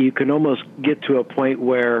true. You can almost get to a point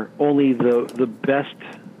where only the best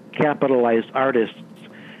capitalized artists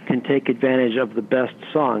can take advantage of the best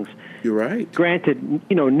songs. You're right. Granted,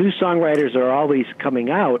 new songwriters are always coming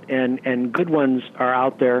out, and good ones are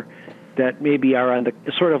out there that maybe are on the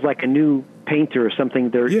sort of like a new painter or something.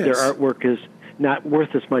 Their artwork is not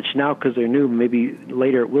worth as much now because they're new. Maybe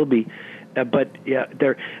later it will be. But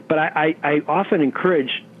I often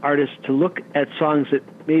encourage artists to look at songs that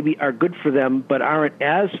maybe are good for them but aren't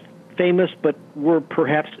as famous, but were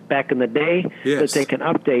perhaps back in the day, that they can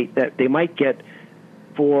update, that they might get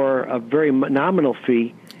for a very nominal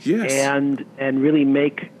fee. Yes. And really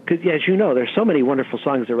make, because as you know, there's so many wonderful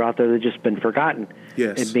songs that are out there that have just been forgotten.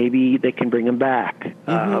 Yes. And maybe they can bring them back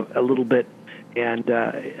a little bit and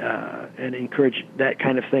encourage that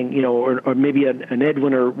kind of thing, or maybe an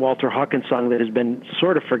Edwin or Walter Hawkins song that has been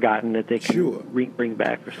sort of forgotten that they can bring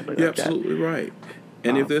back or something You're like that. You're absolutely right.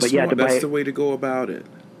 And if they're smart, that's the way to go about it.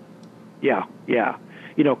 Yeah.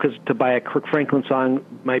 Because to buy a Kirk Franklin song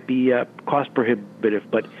might be cost prohibitive,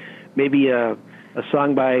 but maybe a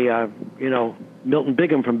song by Milton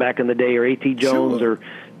Bigham from back in the day, or A.T. Jones, or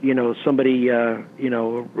somebody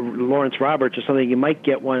Lawrence Roberts or something. You might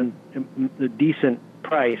get one a decent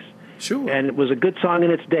price. Sure. And it was a good song in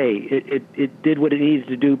its day. It did what it needed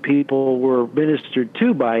to do. People were ministered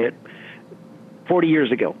to by it 40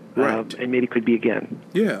 years ago, right? And maybe could be again.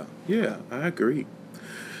 Yeah, I agree.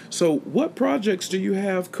 So, what projects do you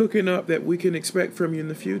have cooking up that we can expect from you in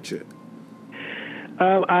the future?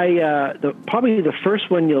 Probably the first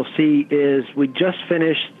one you'll see is we just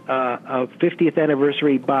finished a 50th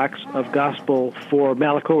anniversary box of gospel for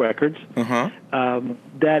Malaco Records.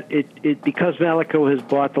 That because Malaco has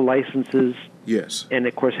bought the licenses, yes, and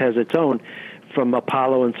of course has its own from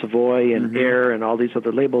Apollo and Savoy and Air and all these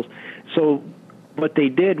other labels. So what they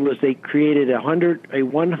did was they created a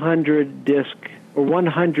 100 disc or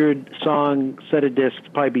 100 song set of discs,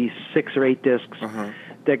 probably 6 or 8 discs.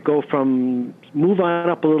 That go from Move On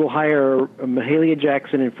Up a Little Higher, Mahalia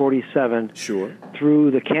Jackson in 47, sure,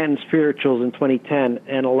 through the Canton Spirituals in 2010,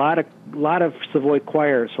 and a lot of Savoy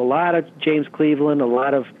choirs, a lot of James Cleveland, a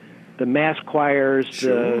lot of the mass choirs,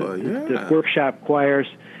 the workshop choirs,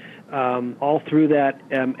 all through that.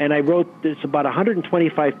 And I wrote, it's about a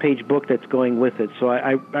 125-page book that's going with it, so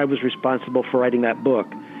I was responsible for writing that book.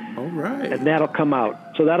 All right. And that'll come out.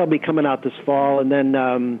 So that'll be coming out this fall, and then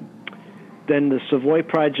the Savoy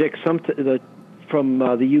project from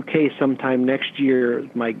the UK sometime next year,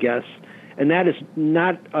 my guess. And that is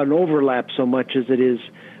not an overlap so much as it is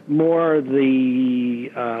more the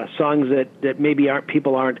songs that maybe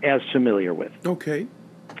people aren't as familiar with. Okay.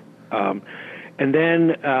 And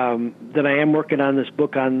then I am working on this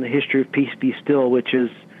book on the history of Peace Be Still, which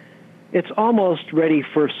it's almost ready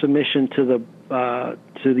for submission to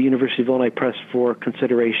the University of Illinois Press for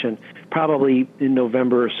consideration. Probably in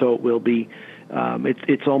November or so it will be.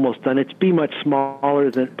 It's almost done. It's be much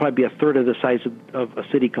smaller than probably a third of the size of a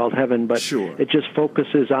city called Heaven, but sure. It just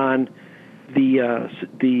focuses on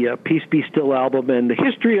the Peace Be Still album and the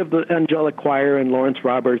history of the Angelic Choir and Lawrence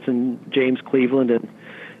Roberts and James Cleveland and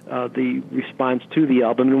the response to the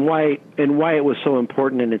album and why it was so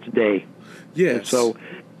important in its day. Yes. And so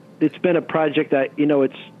it's been a project that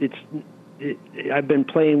I've been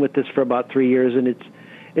playing with this for about 3 years, and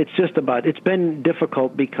it's been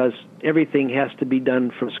difficult because everything has to be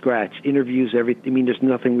done from scratch. Interviews, there's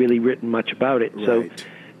nothing really written much about it. Right. So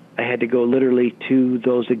I had to go literally to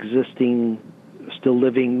those existing, still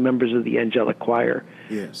living members of the Angelic Choir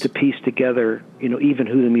to piece together, even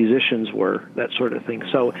who the musicians were, that sort of thing.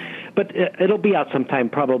 So, but it'll be out sometime,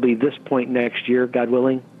 probably this point next year, God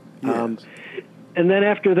willing. Yes. And then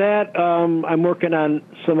after that, I'm working on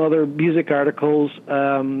some other music articles.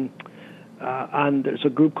 There's a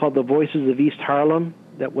group called the Voices of East Harlem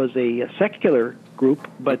that was a secular group,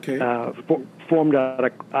 but formed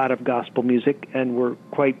out of gospel music and were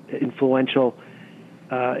quite influential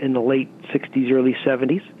in the late 60s, early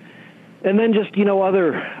 70s. And then just,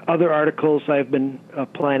 other articles I've been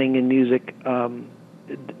planning in music,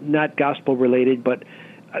 not gospel related, but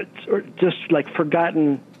just like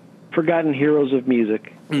forgotten heroes of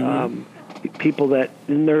music, people that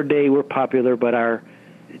in their day were popular but are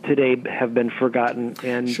today have been forgotten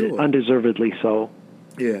and undeservedly so.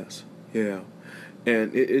 Yes, yeah,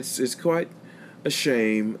 and it's quite a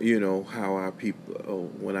shame, how our people. Oh,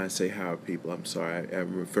 when I say how our people, I'm sorry,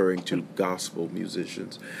 I'm referring to gospel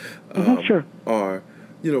musicians. Sure. Are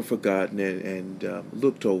forgotten and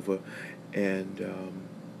looked over, and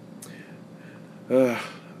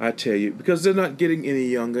I tell you, because they're not getting any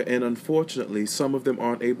younger, and unfortunately, some of them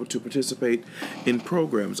aren't able to participate in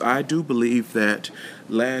programs. I do believe that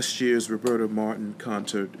last year's Roberta Martin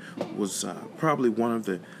concert was probably one of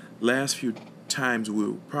the last few times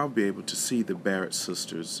we'll probably be able to see the Barrett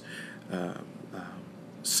sisters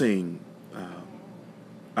sing.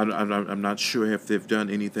 I'm not sure if they've done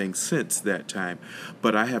anything since that time,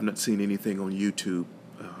 but I have not seen anything on YouTube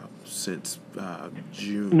since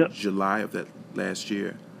July of that last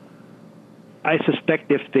year. I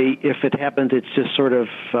suspect if it happens, it's just sort of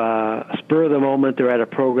spur of the moment. They're at a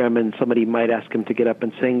program and somebody might ask them to get up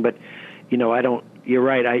and sing. But, I don't. You're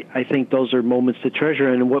right. I think those are moments to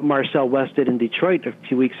treasure. And what Marcel West did in Detroit a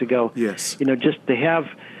few weeks ago. Yes. Just to have,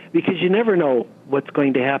 because you never know what's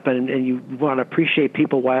going to happen, and you want to appreciate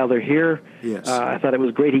people while they're here. Yes. I thought it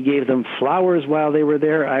was great. He gave them flowers while they were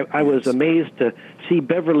there. I was amazed to see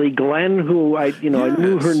Beverly Glenn, who I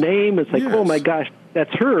knew her name. It's like, oh my gosh,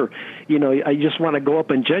 that's her. I just want to go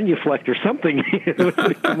up and genuflect or something.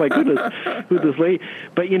 Oh my goodness, who this lady?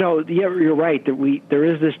 But you're right that there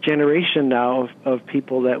is this generation now of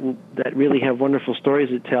people that really have wonderful stories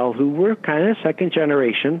to tell, who were kind of second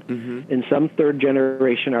generation and some third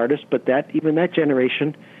generation artists, but even that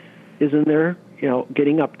generation is in there,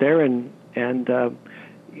 getting up there, and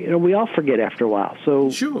we all forget after a while. So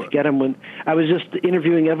sure. To get them when I was just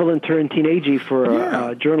interviewing Evelyn Turrentine-Agee for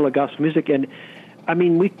a Journal of Gospel Music, and I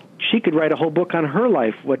mean, she could write a whole book on her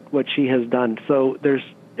life, what she has done. So there's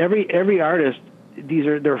every artist.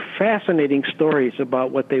 They're fascinating stories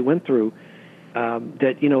about what they went through.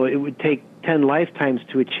 That it would take 10 lifetimes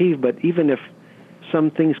to achieve. But even if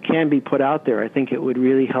some things can be put out there, I think it would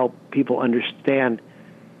really help people understand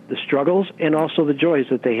the struggles and also the joys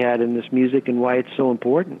that they had in this music and why it's so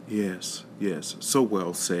important. Yes, so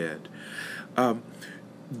well said.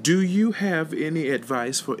 Do you have any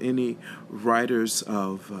advice for any writers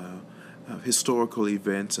of historical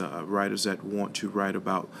events, writers that want to write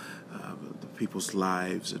about the people's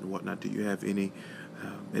lives and whatnot? Do you have any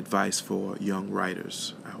advice for young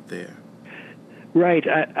writers out there? Right,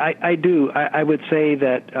 I do. I would say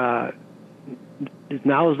that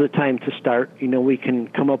now is the time to start. We can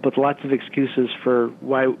come up with lots of excuses for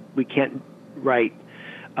why we can't write.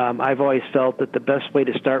 I've always felt that the best way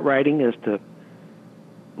to start writing is to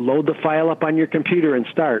load the file up on your computer and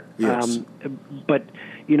start. Yes. But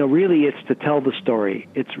really, it's to tell the story.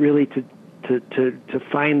 It's really to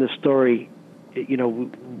find the story.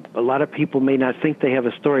 A lot of people may not think they have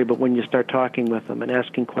a story, but when you start talking with them and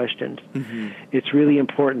asking questions, it's really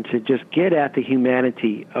important to just get at the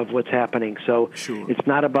humanity of what's happening. So sure. It's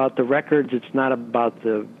not about the records. It's not about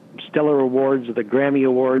the Stellar Awards or the Grammy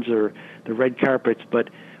Awards or the red carpets, but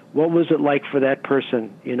what was it like for that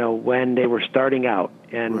person, when they were starting out,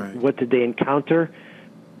 and right. What did they encounter?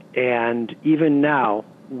 And even now,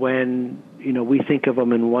 when, we think of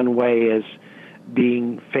them in one way as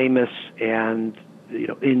being famous and,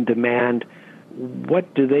 in demand,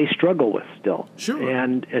 what do they struggle with still? Sure.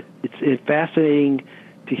 And it's fascinating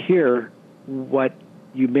to hear what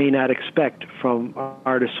you may not expect from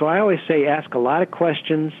artists. So I always say ask a lot of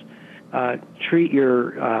questions. Treat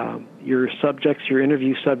your subjects, your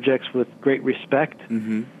interview subjects, with great respect,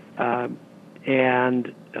 and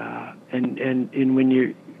when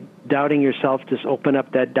you're doubting yourself, just open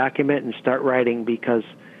up that document and start writing, because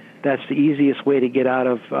that's the easiest way to get out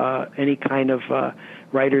of any kind of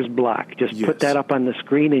writer's block. Just put that up on the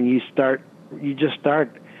screen and you just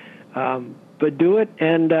start. But do it,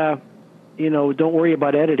 and don't worry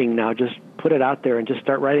about editing now. Just put it out there and just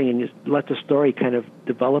start writing, and just let the story kind of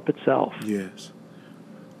develop itself. Yes.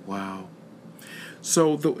 Wow.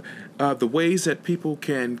 So the ways that people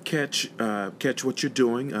can catch what you're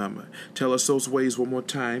doing, tell us those ways one more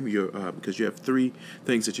time. Because you have 3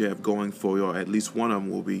 things that you have going for you, or at least one of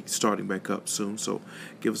them will be starting back up soon. So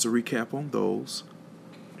give us a recap on those.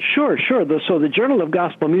 Sure. So the Journal of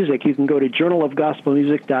Gospel Music, you can go to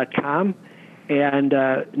journalofgospelmusic.com and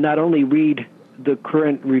not only read the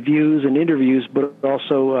current reviews and interviews, but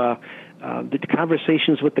also the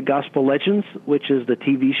Conversations with the Gospel Legends, which is the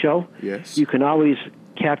TV show. Yes. You can always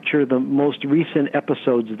capture the most recent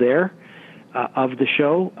episodes there of the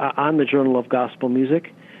show on the Journal of Gospel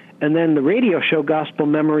Music. And then the radio show,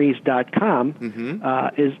 gospelmemories.com,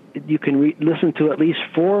 is you can listen to at least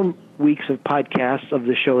 4 weeks of podcasts of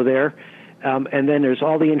the show there. And then there's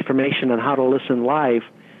all the information on how to listen live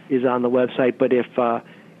is on the website. But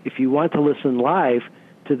if you want to listen live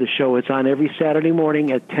to the show, it's on every Saturday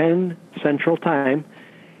morning at 10 Central Time.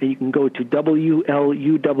 And you can go to wluw.org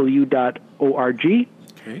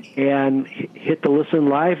and hit the listen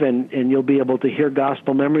live, and you'll be able to hear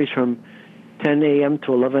Gospel Memories from 10 a.m.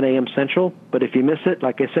 to 11 a.m. Central. But if you miss it,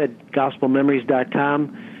 like I said,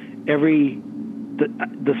 gospelmemories.com.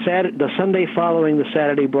 The Sunday following the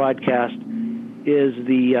Saturday broadcast is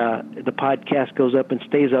the podcast goes up and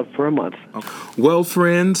stays up for a month. Well,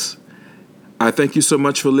 friends, I thank you so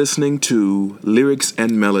much for listening to Lyrics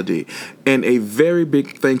and Melody. And a very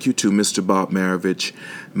big thank you to Mr. Bob Marovich.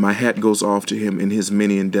 My hat goes off to him in his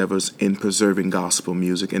many endeavors in preserving gospel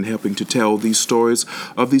music and helping to tell these stories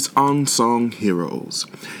of these unsung heroes.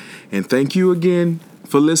 And thank you again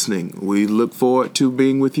for listening. We look forward to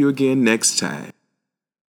being with you again next time.